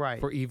helmet Right.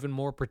 for even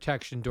more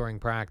protection during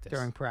practice.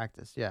 during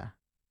practice. Yeah.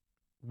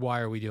 Why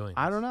are we doing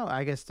I don't know.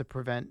 I guess to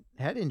prevent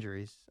head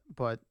injuries,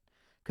 but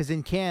because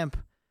in camp,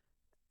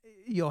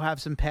 you'll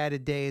have some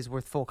padded days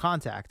with full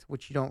contact,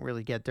 which you don't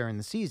really get during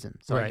the season.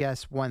 So I Right.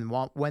 guess when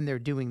they're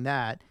doing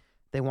that,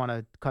 they want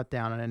to cut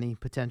down on any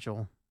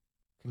potential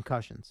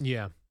concussions.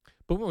 Yeah.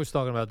 Boomer was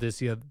talking about this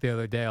the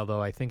other day,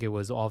 although I think it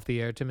was off the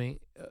air to me,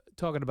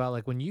 talking about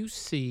like when you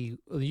see,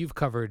 you've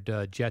covered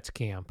Jets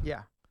camp,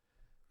 Yeah.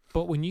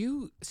 but when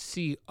you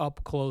see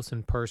up close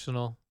and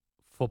personal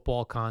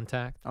football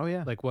contact, Oh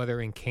yeah. like whether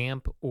in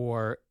camp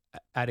or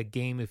at a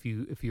game, if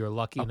you're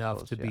lucky Up enough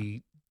close, to yeah.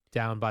 be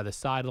down by the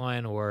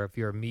sideline, or if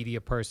you're a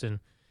media person,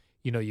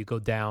 you go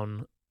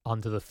down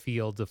onto the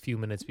field a few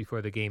minutes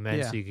before the game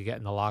ends Yeah. so you could get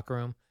in the locker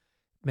room.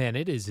 Man,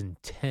 it is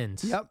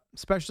intense. Yep.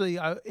 Especially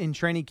in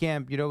training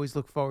camp, you'd always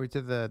look forward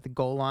to the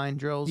goal line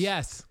drills.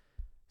 Yes.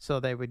 So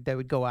they would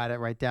go at it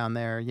right down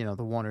there,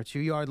 the 1 or 2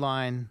 yard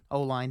line,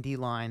 O line, D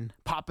line,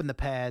 popping the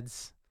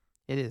pads.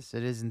 It is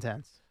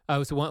intense. I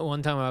was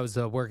one time I was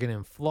working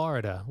in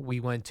Florida. We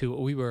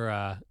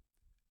were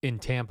in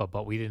Tampa,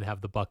 but we didn't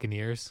have the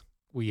Buccaneers.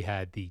 We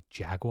had the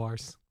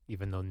Jaguars,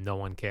 even though no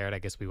one cared. I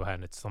guess we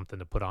had something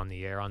to put on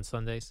the air on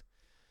Sundays.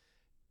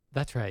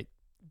 That's right,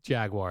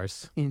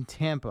 Jaguars. In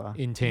Tampa.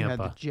 In You had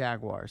Tampa. the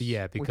Jaguars.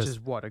 Yeah, which because- is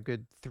what, a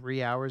good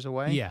 3 hours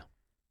away? Yeah,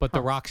 but the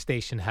Huh. rock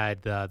station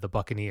had the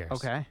Buccaneers.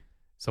 Okay.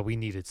 So we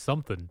needed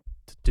something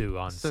to do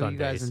on So Sundays. you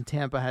guys in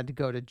Tampa had to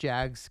go to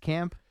Jags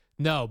camp?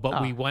 No,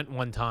 but we Oh. went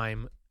one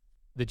time.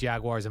 The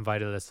Jaguars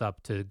invited us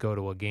up to go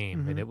to a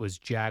game, Mhm. and it was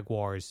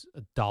Jaguars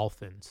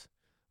Dolphins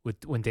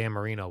when Dan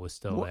Marino was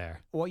still What-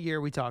 there. What year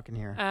are we talking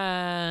here?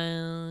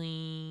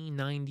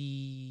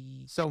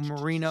 90. So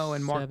Marino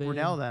and Mark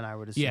Brunell then, I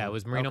would assume. Yeah, it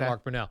was Marino, Okay.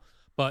 Mark Brunell.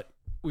 But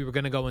we were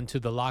going to go into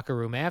the locker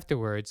room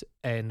afterwards,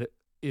 and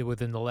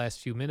within the last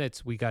few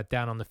minutes, we got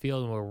down on the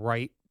field and we're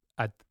right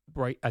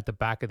at the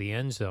back of the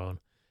end zone,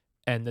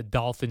 and the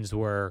Dolphins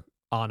were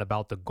on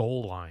about the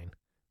goal line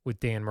with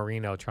Dan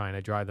Marino trying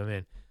to drive them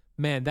in.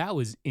 Man, that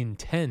was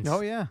intense.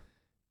 Oh, yeah.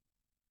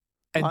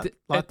 And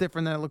lot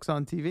different than it looks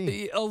on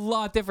TV. a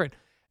lot different.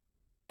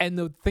 And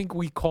to think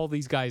we call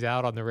these guys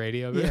out on the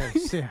radio. Yeah,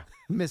 yeah.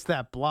 Missed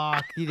that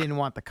block. He didn't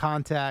want the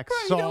contact.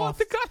 Right, you don't want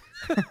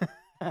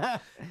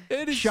Soft.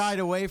 It is Shied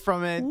away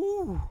from it.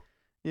 Ooh.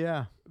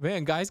 Yeah.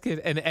 Man, guys could.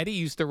 And Eddie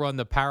used to run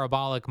the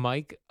parabolic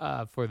mic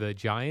for the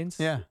Giants.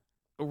 Yeah.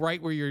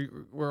 Right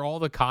where all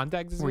the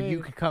contact is Where made.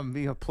 you can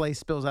come, play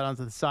spills out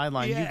onto the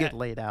sideline. Yeah. You get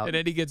laid out. And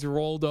Eddie gets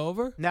rolled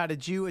over. Now,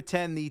 did you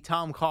attend the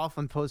Tom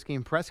Coughlin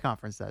postgame press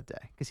conference that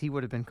day? Because he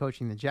would have been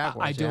coaching the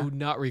Jaguars. I do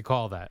not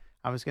recall that.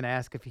 I was going to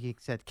ask if he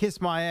said,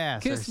 kiss my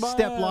ass Kiss or my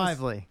step ass.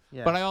 lively.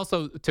 Yeah. But I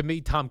also, to me,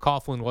 Tom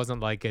Coughlin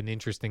wasn't like an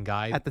interesting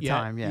guy At the yet.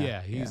 time, yeah.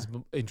 Yeah, he's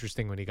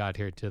interesting when he got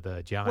here to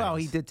the Giants. Well,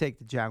 he did take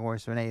the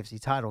Jaguars to an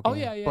AFC title Oh,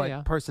 game. yeah, But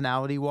yeah.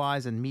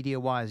 personality-wise and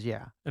media-wise,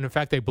 yeah. And in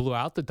fact, they blew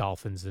out the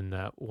Dolphins in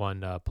that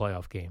one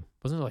playoff game.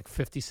 Wasn't it like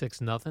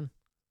 56-0?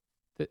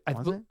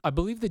 I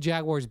believe the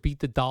Jaguars beat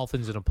the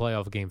Dolphins in a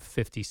playoff game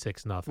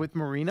 56-0. With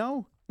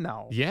Marino?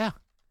 No. Yeah.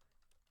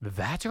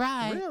 That's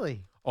right.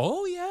 Really?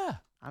 Oh, yeah.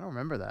 I don't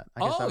remember that. I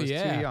guess I was too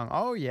young.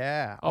 Oh,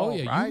 yeah. Oh,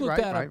 yeah. Right, you looked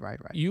that up. right.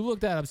 You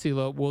looked that up,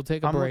 CeeLo. We'll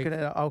take a I'm break. looking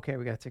at it. Okay,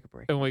 we got to take a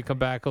break. And when we come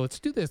back, let's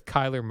do this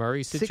Kyler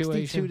Murray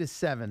situation.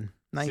 62-7,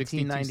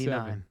 1999.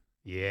 62-7.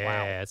 Yeah,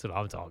 Wow. that's what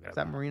I'm talking Is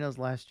that about. Marino's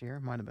last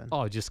year? Might have been.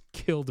 Oh, just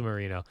killed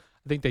Marino.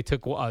 I think they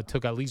took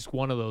at least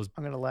one of those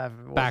I'm going to laugh if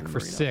it back wasn't for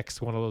Marino.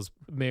 6, one of those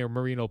Mayor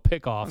Marino I'm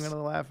pickoffs. going to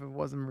laugh if it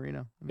wasn't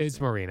Marino. It's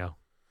Marino.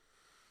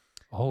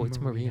 Oh, it's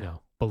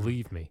Marino.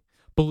 Believe me.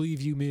 Believe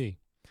you me.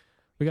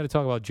 We got to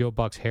talk about Joe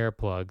Buck's hair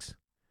plugs,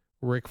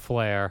 Ric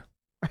Flair,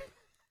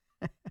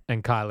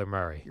 and Kyler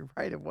Murray. You're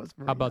right. It was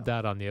Marino. How about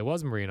that it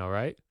was Marino,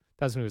 right?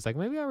 That's when he was like,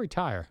 maybe I'll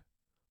retire.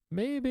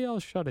 Maybe I'll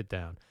shut it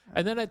down.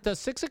 And then at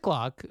 6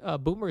 o'clock,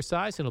 Boomer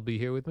Esiason will be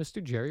here with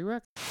Mr. Jerry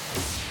Reck.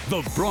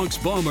 The Bronx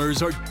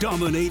Bombers are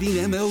dominating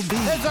MLB.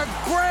 It's a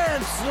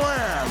grand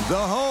slam. The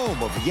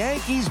home of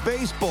Yankees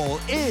baseball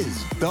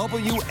is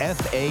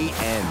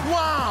WFAN.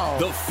 Wow.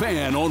 The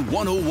Fan on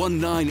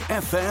 101.9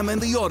 FM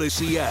and the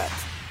Odyssey app.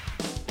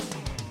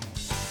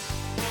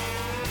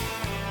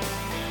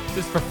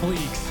 This is for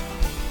Fleeks.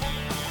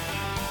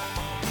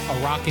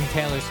 A rockin'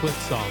 Taylor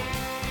Swift song.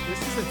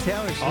 This is a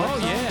Taylor Swift Oh,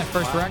 song? yeah.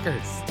 First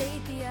record.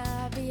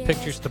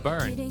 Pictures to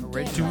Burn.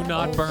 Do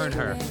Not Burn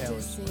Her.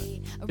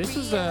 This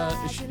is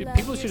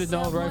people should have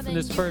known right from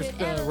this first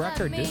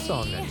record, this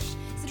song then.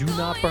 Do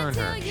Not Burn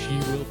Her. She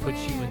will put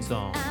you in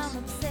songs.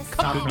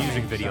 Good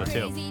music video,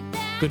 too.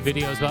 Good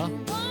video as well.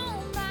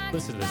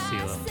 Listen to this,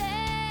 CeeLo.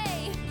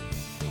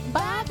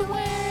 By the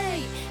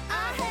way,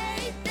 I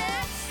hate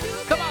that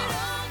stupid Come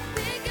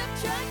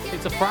on.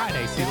 It's a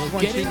Friday,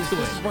 CeeLo. Get into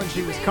This is it. when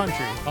she was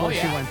country. Oh, when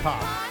yeah. she went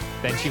pop.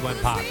 Then she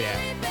went pop, yeah.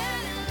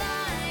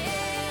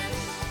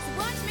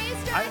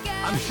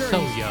 I'm sure So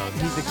he's, young.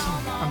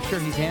 I'm sure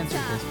he's answered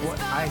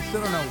this. I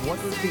still don't know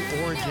what was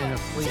the origin of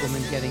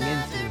Fliegelman getting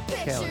into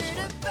Taylor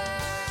Swift.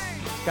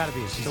 It's got to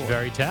be a She's story.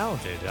 very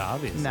talented,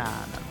 obviously. Nah.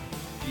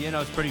 You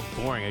know, it's pretty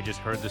boring. I just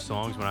heard the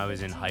songs when I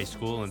was in high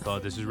school and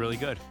thought this is really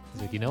good.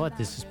 He's like, you know what?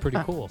 This is pretty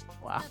cool.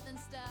 Wow.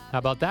 How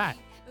about that?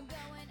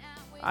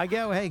 I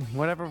go, hey,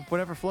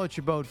 whatever floats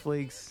your boat,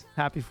 Fleegs.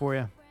 Happy for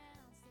you.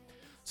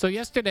 So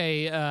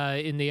yesterday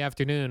in the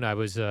afternoon, I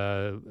was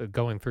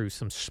going through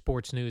some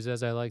sports news,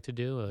 as I like to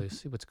do.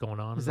 See what's going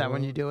on. Is that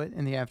when you do it,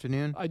 in the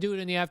afternoon? I do it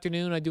in the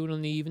afternoon, I do it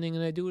in the evening,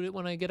 and I do it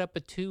when I get up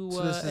at 2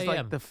 So this is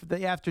a.m. like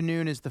the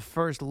afternoon is the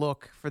first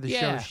look for the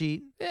show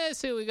sheet. Yeah,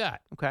 see what we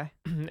got. Okay.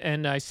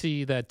 And I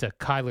see that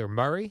Kyler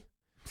Murray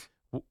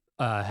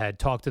had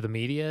talked to the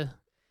media.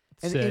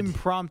 An said,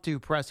 impromptu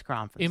press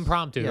conference.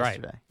 Impromptu,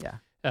 yesterday. right.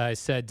 Yeah.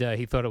 Said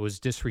he thought it was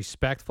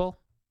disrespectful,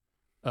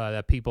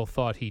 that people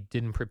thought he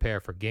didn't prepare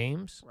for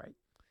games. Right.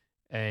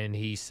 And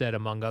he said,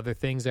 among other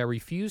things, I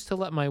refuse to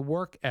let my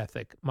work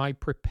ethic, my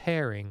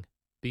preparing,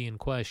 be in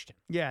question.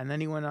 Yeah, and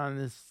then he went on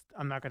this,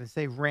 I'm not going to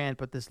say rant,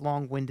 but this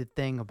long-winded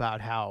thing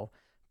about how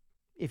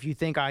if you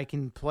think I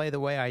can play the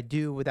way I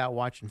do without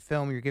watching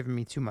film, you're giving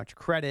me too much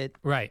credit.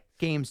 Right.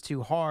 Game's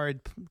too hard,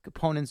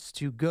 opponents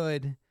too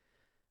good.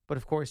 But,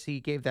 of course, he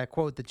gave that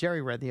quote that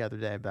Jerry read the other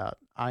day about,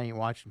 I ain't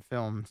watching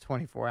film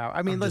 24 hours.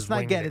 I mean, let's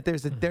not get it.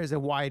 There's a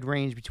wide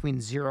range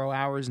between 0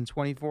 hours and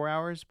 24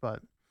 hours,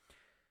 but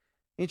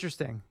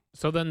interesting.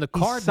 So then the He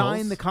Cardinals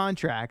signed the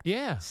contract.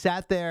 Yeah.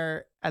 Sat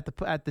there at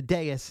the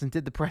dais and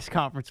did the press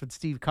conference with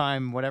Steve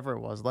Keim, whatever it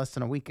was, less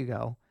than a week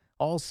ago.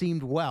 All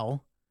seemed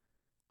well.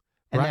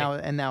 And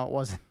Right. now it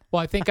wasn't.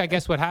 Well, I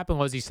guess what happened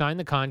was he signed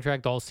the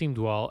contract, all seemed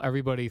well.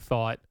 Everybody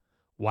thought,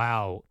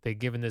 wow, they've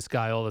given this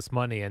guy all this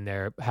money, and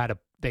they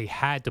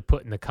had to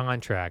put in the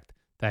contract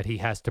that he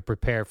has to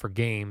prepare for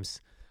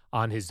games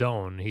on his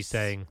own. He's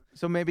saying...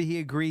 So maybe he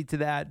agreed to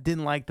that,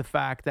 didn't like the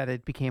fact that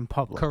it became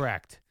public.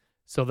 Correct.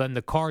 So then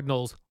the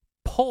Cardinals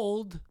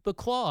pulled the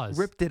clause.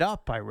 Ripped it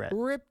up, I read.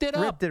 Ripped it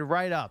up. Ripped it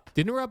right up.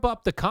 Didn't rip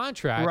up the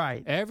contract.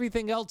 Right.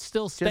 Everything else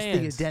still stands.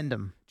 Just the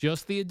addendum.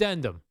 Just the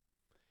addendum.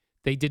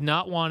 They did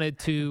not want it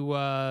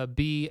to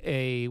be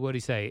a, what do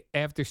you say,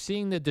 after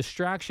seeing the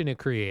distraction it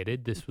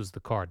created, this was the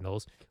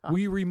Cardinals,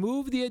 we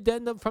removed the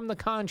addendum from the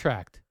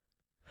contract.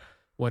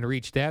 When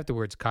reached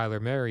afterwards,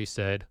 Kyler Murray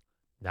said,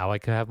 now I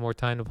can have more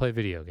time to play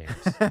video games.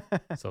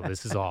 So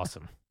this is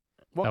awesome.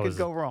 What That could was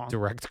go wrong?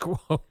 Direct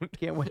quote.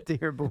 Can't wait to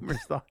hear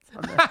Boomer's thoughts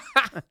on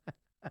that.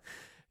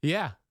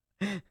 Yeah.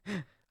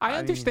 I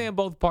understand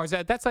both parts.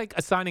 That's like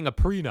signing a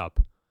prenup.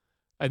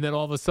 And then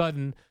all of a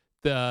sudden,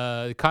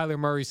 Kyler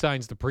Murray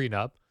signs the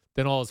prenup.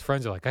 Then all his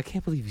friends are like, I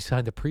can't believe you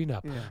signed the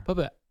prenup. Yeah.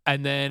 But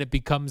and then it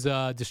becomes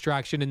a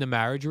distraction in the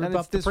marriage. And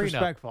it's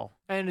disrespectful.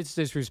 And it's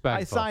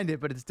disrespectful. I signed it,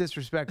 but it's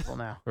disrespectful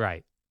now.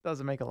 Right.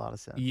 Doesn't make a lot of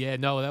sense. Yeah,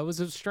 no, that was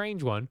a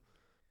strange one.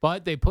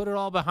 But they put it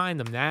all behind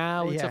them.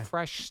 Now it's a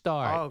fresh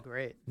start. Oh,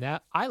 great. Now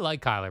I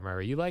like Kyler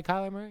Murray. You like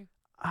Kyler Murray?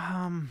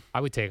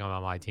 I would take him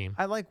on my team.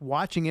 I like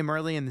watching him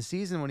early in the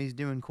season when he's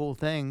doing cool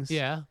things.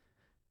 Yeah.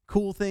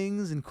 Cool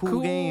things and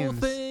cool games. Cool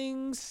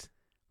things.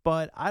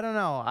 But I don't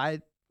know.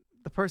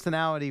 The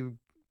personality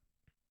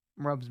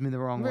rubs me the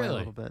wrong way a Really?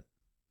 little bit.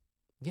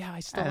 Yeah,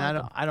 I still And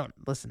like him. I don't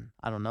listen.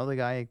 I don't know the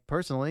guy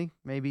personally.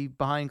 Maybe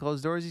behind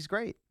closed doors he's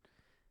great.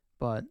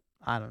 But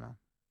I don't know.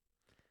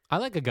 I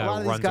like a guy A lot who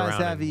of these runs guys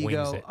around have and wings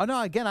ego. it. Oh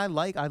no, again, I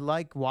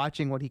like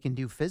watching what he can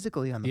do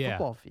physically on the Yeah.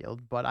 football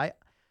field. But I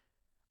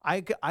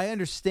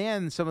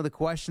understand some of the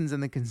questions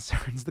and the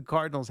concerns the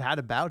Cardinals had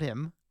about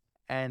him,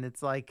 and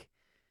it's like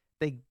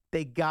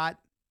they got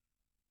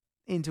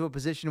into a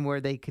position where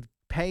they could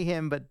pay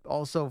him, but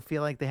also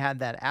feel like they had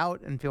that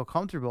out and feel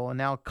comfortable. And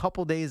now a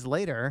couple days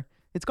later,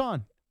 it's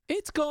gone.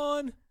 It's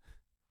gone.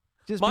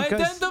 Just My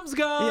because, addendum's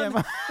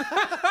gone.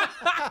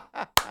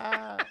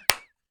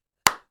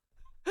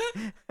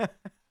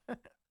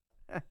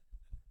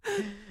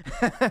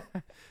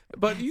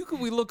 But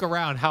we look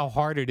around how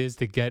hard it is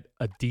to get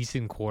a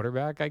decent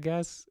quarterback, I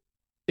guess.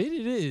 It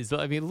is.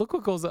 I mean, look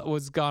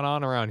what's gone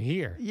on around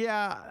here.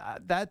 Yeah,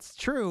 that's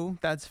true.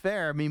 That's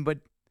fair. I mean, but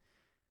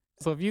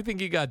So if you think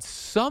you got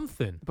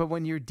something. but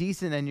when you're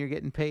decent and you're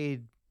getting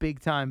paid big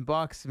time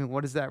bucks, I mean,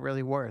 what is that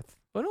really worth?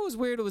 When it was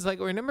weird, it was like,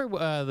 remember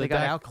They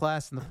got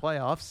outclassed in the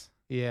playoffs.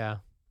 Yeah.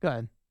 Go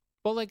ahead.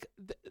 Well, like,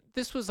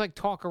 this was like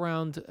talk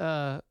around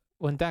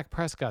when Dak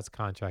Prescott's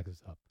contract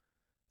was up.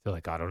 They're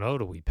like, I don't know.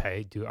 Do we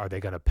pay? Are they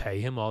going to pay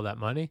him all that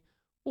money?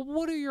 Well,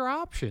 what are your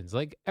options?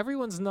 Like,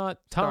 everyone's not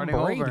Tom Starting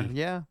Brady. over.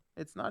 Yeah,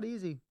 it's not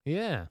easy.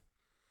 Yeah.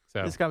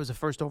 So This guy was a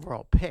first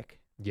overall pick.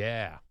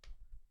 yeah,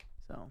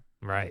 So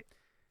right.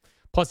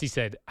 Plus, he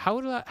said,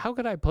 how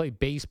could I play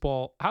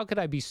baseball? How could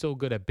I be so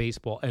good at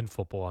baseball and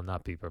football and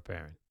not be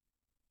preparing?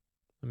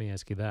 Let me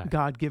ask you that.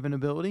 God-given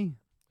ability.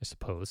 I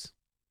suppose.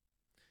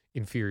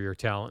 Inferior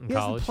talent in He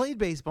college. hasn't played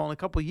baseball in a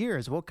couple of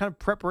years. What kind of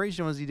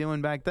preparation was he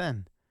doing back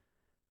then?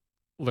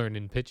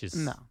 Learning pitches.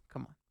 No,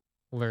 come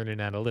on. Learning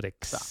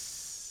analytics.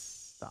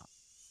 Stop.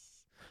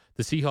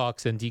 The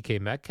Seahawks and DK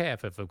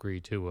Metcalf have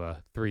agreed to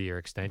a 3-year He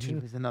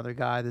extension. was another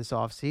guy this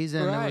offseason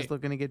that Right. was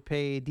looking to get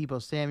paid. Debo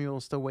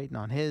Samuel still waiting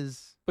on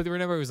his. But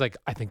remember, it was like,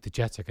 I think the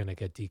Jets are going to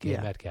get DK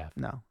Yeah. Metcalf.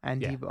 No,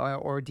 and Yeah.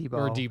 Debo or Debo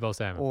Or Debo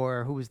Samuel.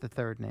 or who was the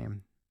third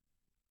name?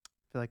 I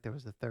feel like there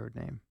was a third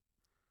name.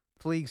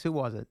 Fleegs, who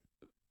was it?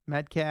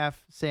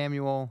 Metcalf,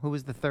 Samuel. Who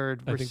was the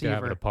third I think they're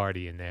having receiver? a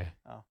party in there.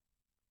 Oh,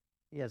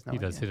 he has no He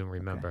does. He idea. didn't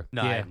remember.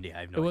 No, yeah. I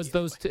have no it was idea.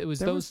 those. It was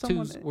There was those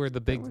two someone- were the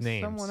there big was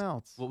names. Someone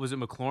else. What was it,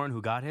 McLaurin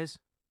who got his?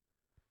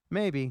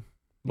 Maybe.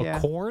 Yeah.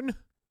 McLaurin.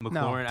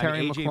 McLaurin. Terry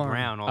I mean, AJ McLaurin.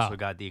 Brown also Oh.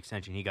 got the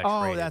extension. He got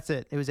Oh, traded. that's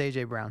it. It was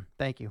AJ Brown.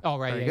 Thank you. Oh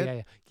right, Very yeah,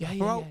 good.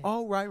 yeah.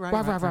 Oh, right.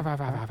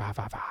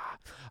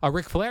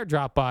 Ric Flair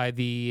dropped by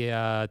the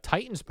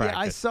Titans practice.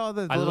 Yeah, I saw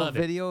the I little love it.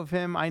 video of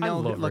him. I know.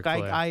 love Look, Ric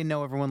Flair. I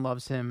know everyone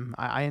loves him.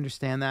 I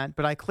understand that,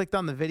 but I clicked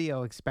on the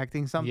video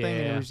expecting something,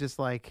 and Yeah. it was just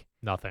like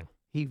Nothing.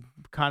 he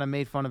kind of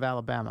made fun of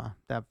Alabama.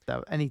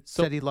 And he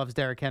said he loves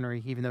Derrick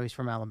Henry, even though he's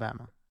from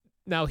Alabama.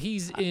 Now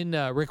he's in.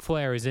 Ric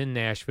Flair is in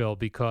Nashville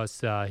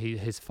because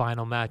his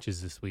final match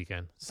is this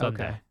weekend,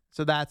 Sunday. Okay.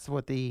 So that's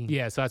what the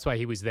Yeah, so that's why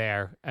he was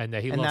there, and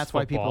he and loves that's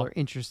why football. people are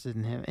interested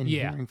in him and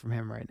Yeah. hearing from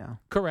him right now.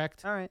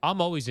 Correct. All right. I'm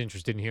always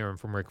interested in hearing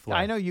from Ric Flair.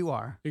 I know you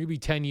are. It could be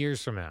 10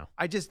 years from now.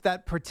 I just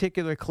that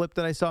particular clip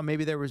that I saw.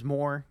 Maybe there was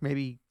more.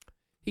 Maybe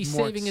He's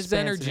more saving his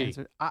expansive energy.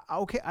 answer.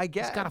 Okay, I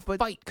get. He's got a but,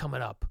 fight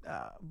coming up.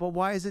 But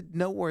why is it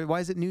noteworthy?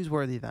 Why is it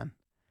newsworthy then?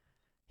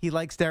 He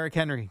likes Derrick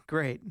Henry.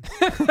 Great.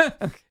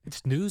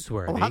 It's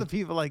newsworthy. A lot of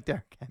people like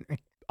Derrick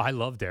Henry. I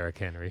love Derrick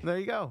Henry. There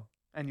you go.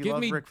 And you Give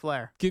love me- Ric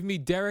Flair. Give me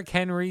Derrick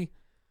Henry,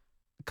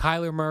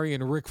 Kyler Murray,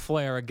 and Ric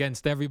Flair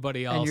against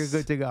everybody else. And you're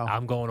good to go.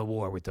 I'm going to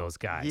war with those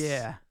guys.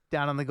 Yeah.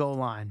 Down on the goal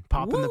line.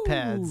 Popping the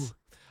pads.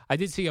 Woo! I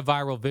did see a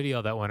viral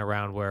video that went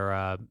around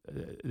where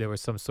there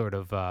was some sort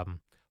of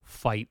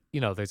fight.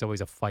 You know, there's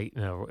always a fight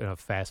in a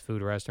fast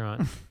food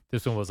restaurant.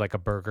 This one was like a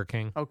Burger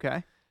King.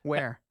 Okay.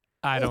 Where?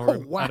 I don't. Oh,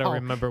 wow. I don't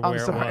remember I'm where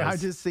sorry. it was. I'm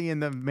just seeing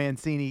the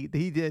Mancini.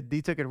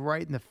 He took it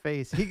right in the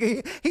face.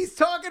 He's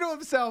talking to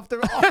himself. The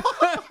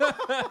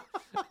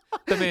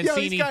Yo,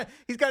 Mancini.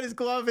 he's got his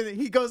glove and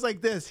he goes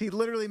like this. He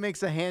literally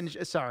makes a hand.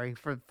 Sorry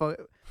for.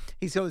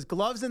 He goes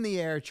gloves in the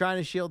air, trying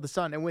to shield the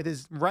sun, and with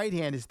his right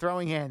hand, his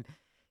throwing hand,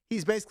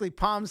 he's basically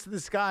palms to the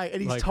sky,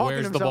 and he's Like, talking to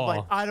where's the himself like,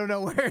 ball? "I don't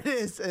know where it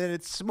is," and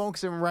it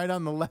smokes him right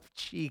on the left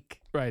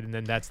cheek. Right, and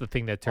then that's the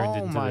thing that turned Oh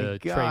into my the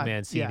God. Trey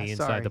Mancini Yeah,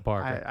 inside sorry. the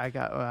Parker.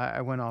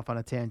 I went off on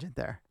a tangent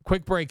there.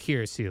 Quick break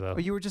here, CeeLo. Oh,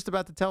 you were just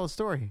about to tell a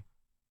story.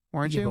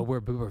 weren't Yeah, you?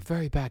 but we were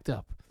very backed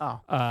up. Oh.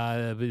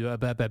 Do we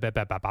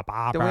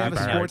have a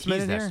sports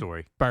minute that here?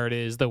 story. Bird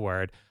is the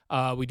word.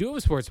 We do have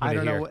a sports minute I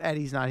don't here. know.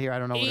 Eddie's not here. I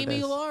don't know what it Amy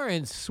is.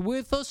 Lawrence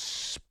with a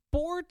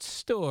sports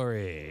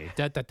story.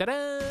 Da, da, da,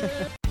 da.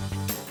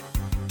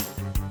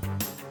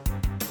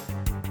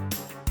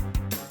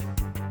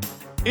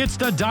 It's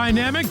the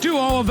dynamic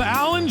duo of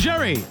Al and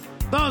Jerry,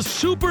 the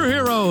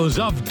superheroes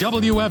of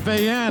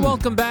WFAN.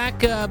 Welcome back.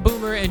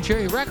 Boomer and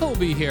Jerry Recca will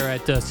be here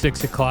at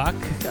 6 o'clock.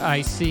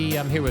 I see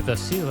I'm here with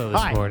CeeLo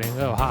this morning.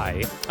 Oh,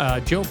 hi.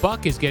 Joe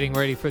Buck is getting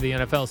ready for the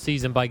NFL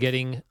season by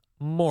getting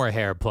more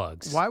hair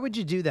plugs. Why would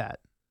you do that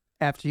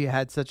after you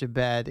had such a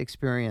bad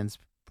experience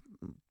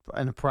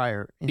in a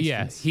prior instance?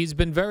 Yeah, he's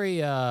been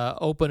very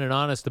open and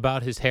honest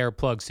about his hair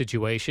plug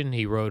situation.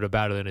 He wrote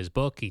about it in his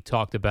book. He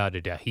talked about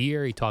it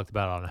here. He talked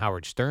about it on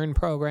Howard Stern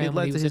program. It when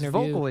led he to was his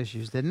interviewed. vocal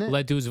issues, didn't it?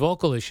 Led to his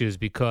vocal issues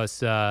because,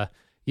 there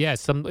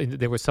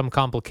were some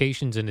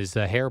complications in his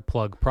hair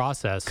plug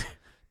process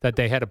that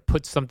they had to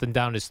put something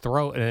down his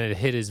throat and it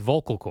hit his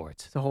vocal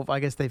cords. So I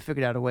guess they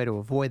figured out a way to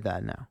avoid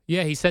that now.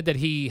 Yeah, he said that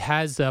he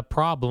has a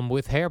problem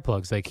with hair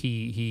plugs. Like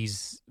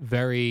he's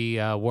very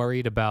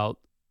worried about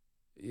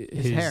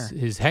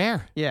his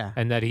hair. Yeah.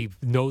 And that he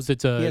knows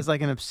it's He has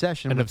like an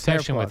obsession with hair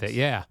with plugs. it.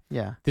 Yeah.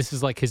 Yeah. This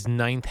is like his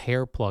 9th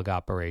hair plug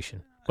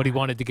operation. But he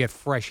wanted to get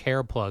fresh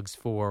hair plugs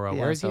for Yeah,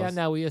 where is he so at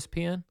now?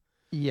 ESPN?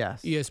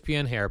 Yes.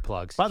 ESPN hair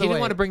plugs. By the he didn't way-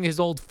 want to bring his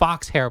old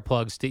Fox hair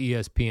plugs to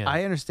ESPN.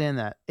 I understand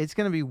that. It's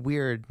going to be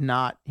weird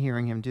not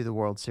hearing him do the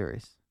World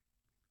Series.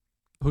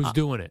 Who's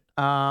doing it?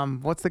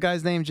 What's the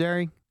guy's name,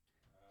 Jerry?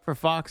 For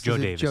Fox? Joe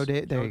Is it Davis. Joe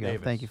There Joe you go.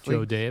 Davis. Thank you. Joe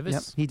Flea. Davis?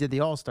 Yep. He did the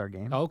All-Star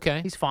game.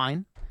 Okay. He's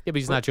fine. Yeah, but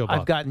he's not Joe Buck.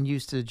 I've gotten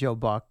used to Joe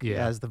Buck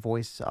Yeah. as the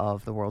voice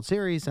of the World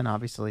Series and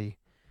obviously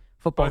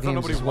football I thought games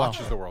nobody as well.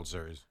 watches the World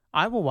Series.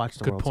 I will watch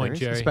the Good World point, Series,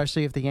 Jerry.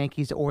 especially if the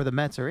Yankees or the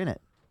Mets are in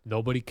it.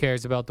 Nobody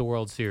cares about the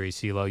World Series,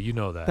 CeeLo. You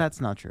know that.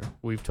 That's not true.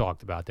 We've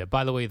talked about that.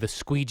 By the way, the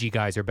squeegee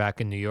guys are back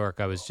in New York.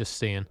 I was just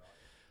seeing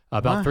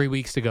about What? 3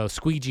 weeks ago.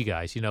 Squeegee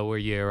guys, where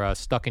you're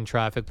stuck in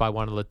traffic by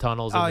one of the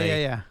tunnels. And Oh,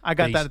 they, yeah. I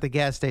got they- that at the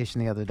gas station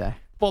the other day.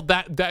 Well,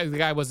 that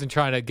guy wasn't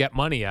trying to get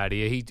money out of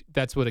you.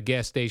 That's what a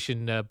gas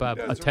station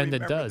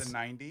attendant does. The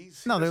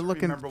 90s? No, they're Doesn't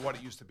looking- Remember what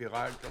it used to be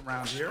like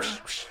around here?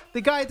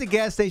 The guy at the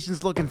gas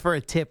station's looking for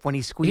a tip when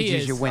he squeegees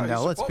is. your window.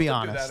 He's Let's supposed be to do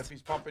that honest. if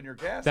he's pumping your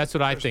gas. That's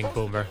what I think,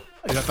 Boomer.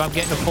 If I'm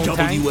getting a full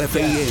tank,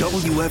 WFAN,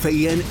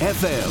 WFAN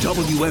FM,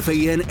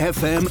 WFAN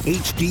FM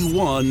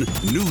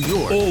HD1, New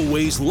York.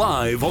 Always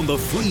live on the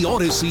free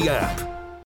Odyssey app.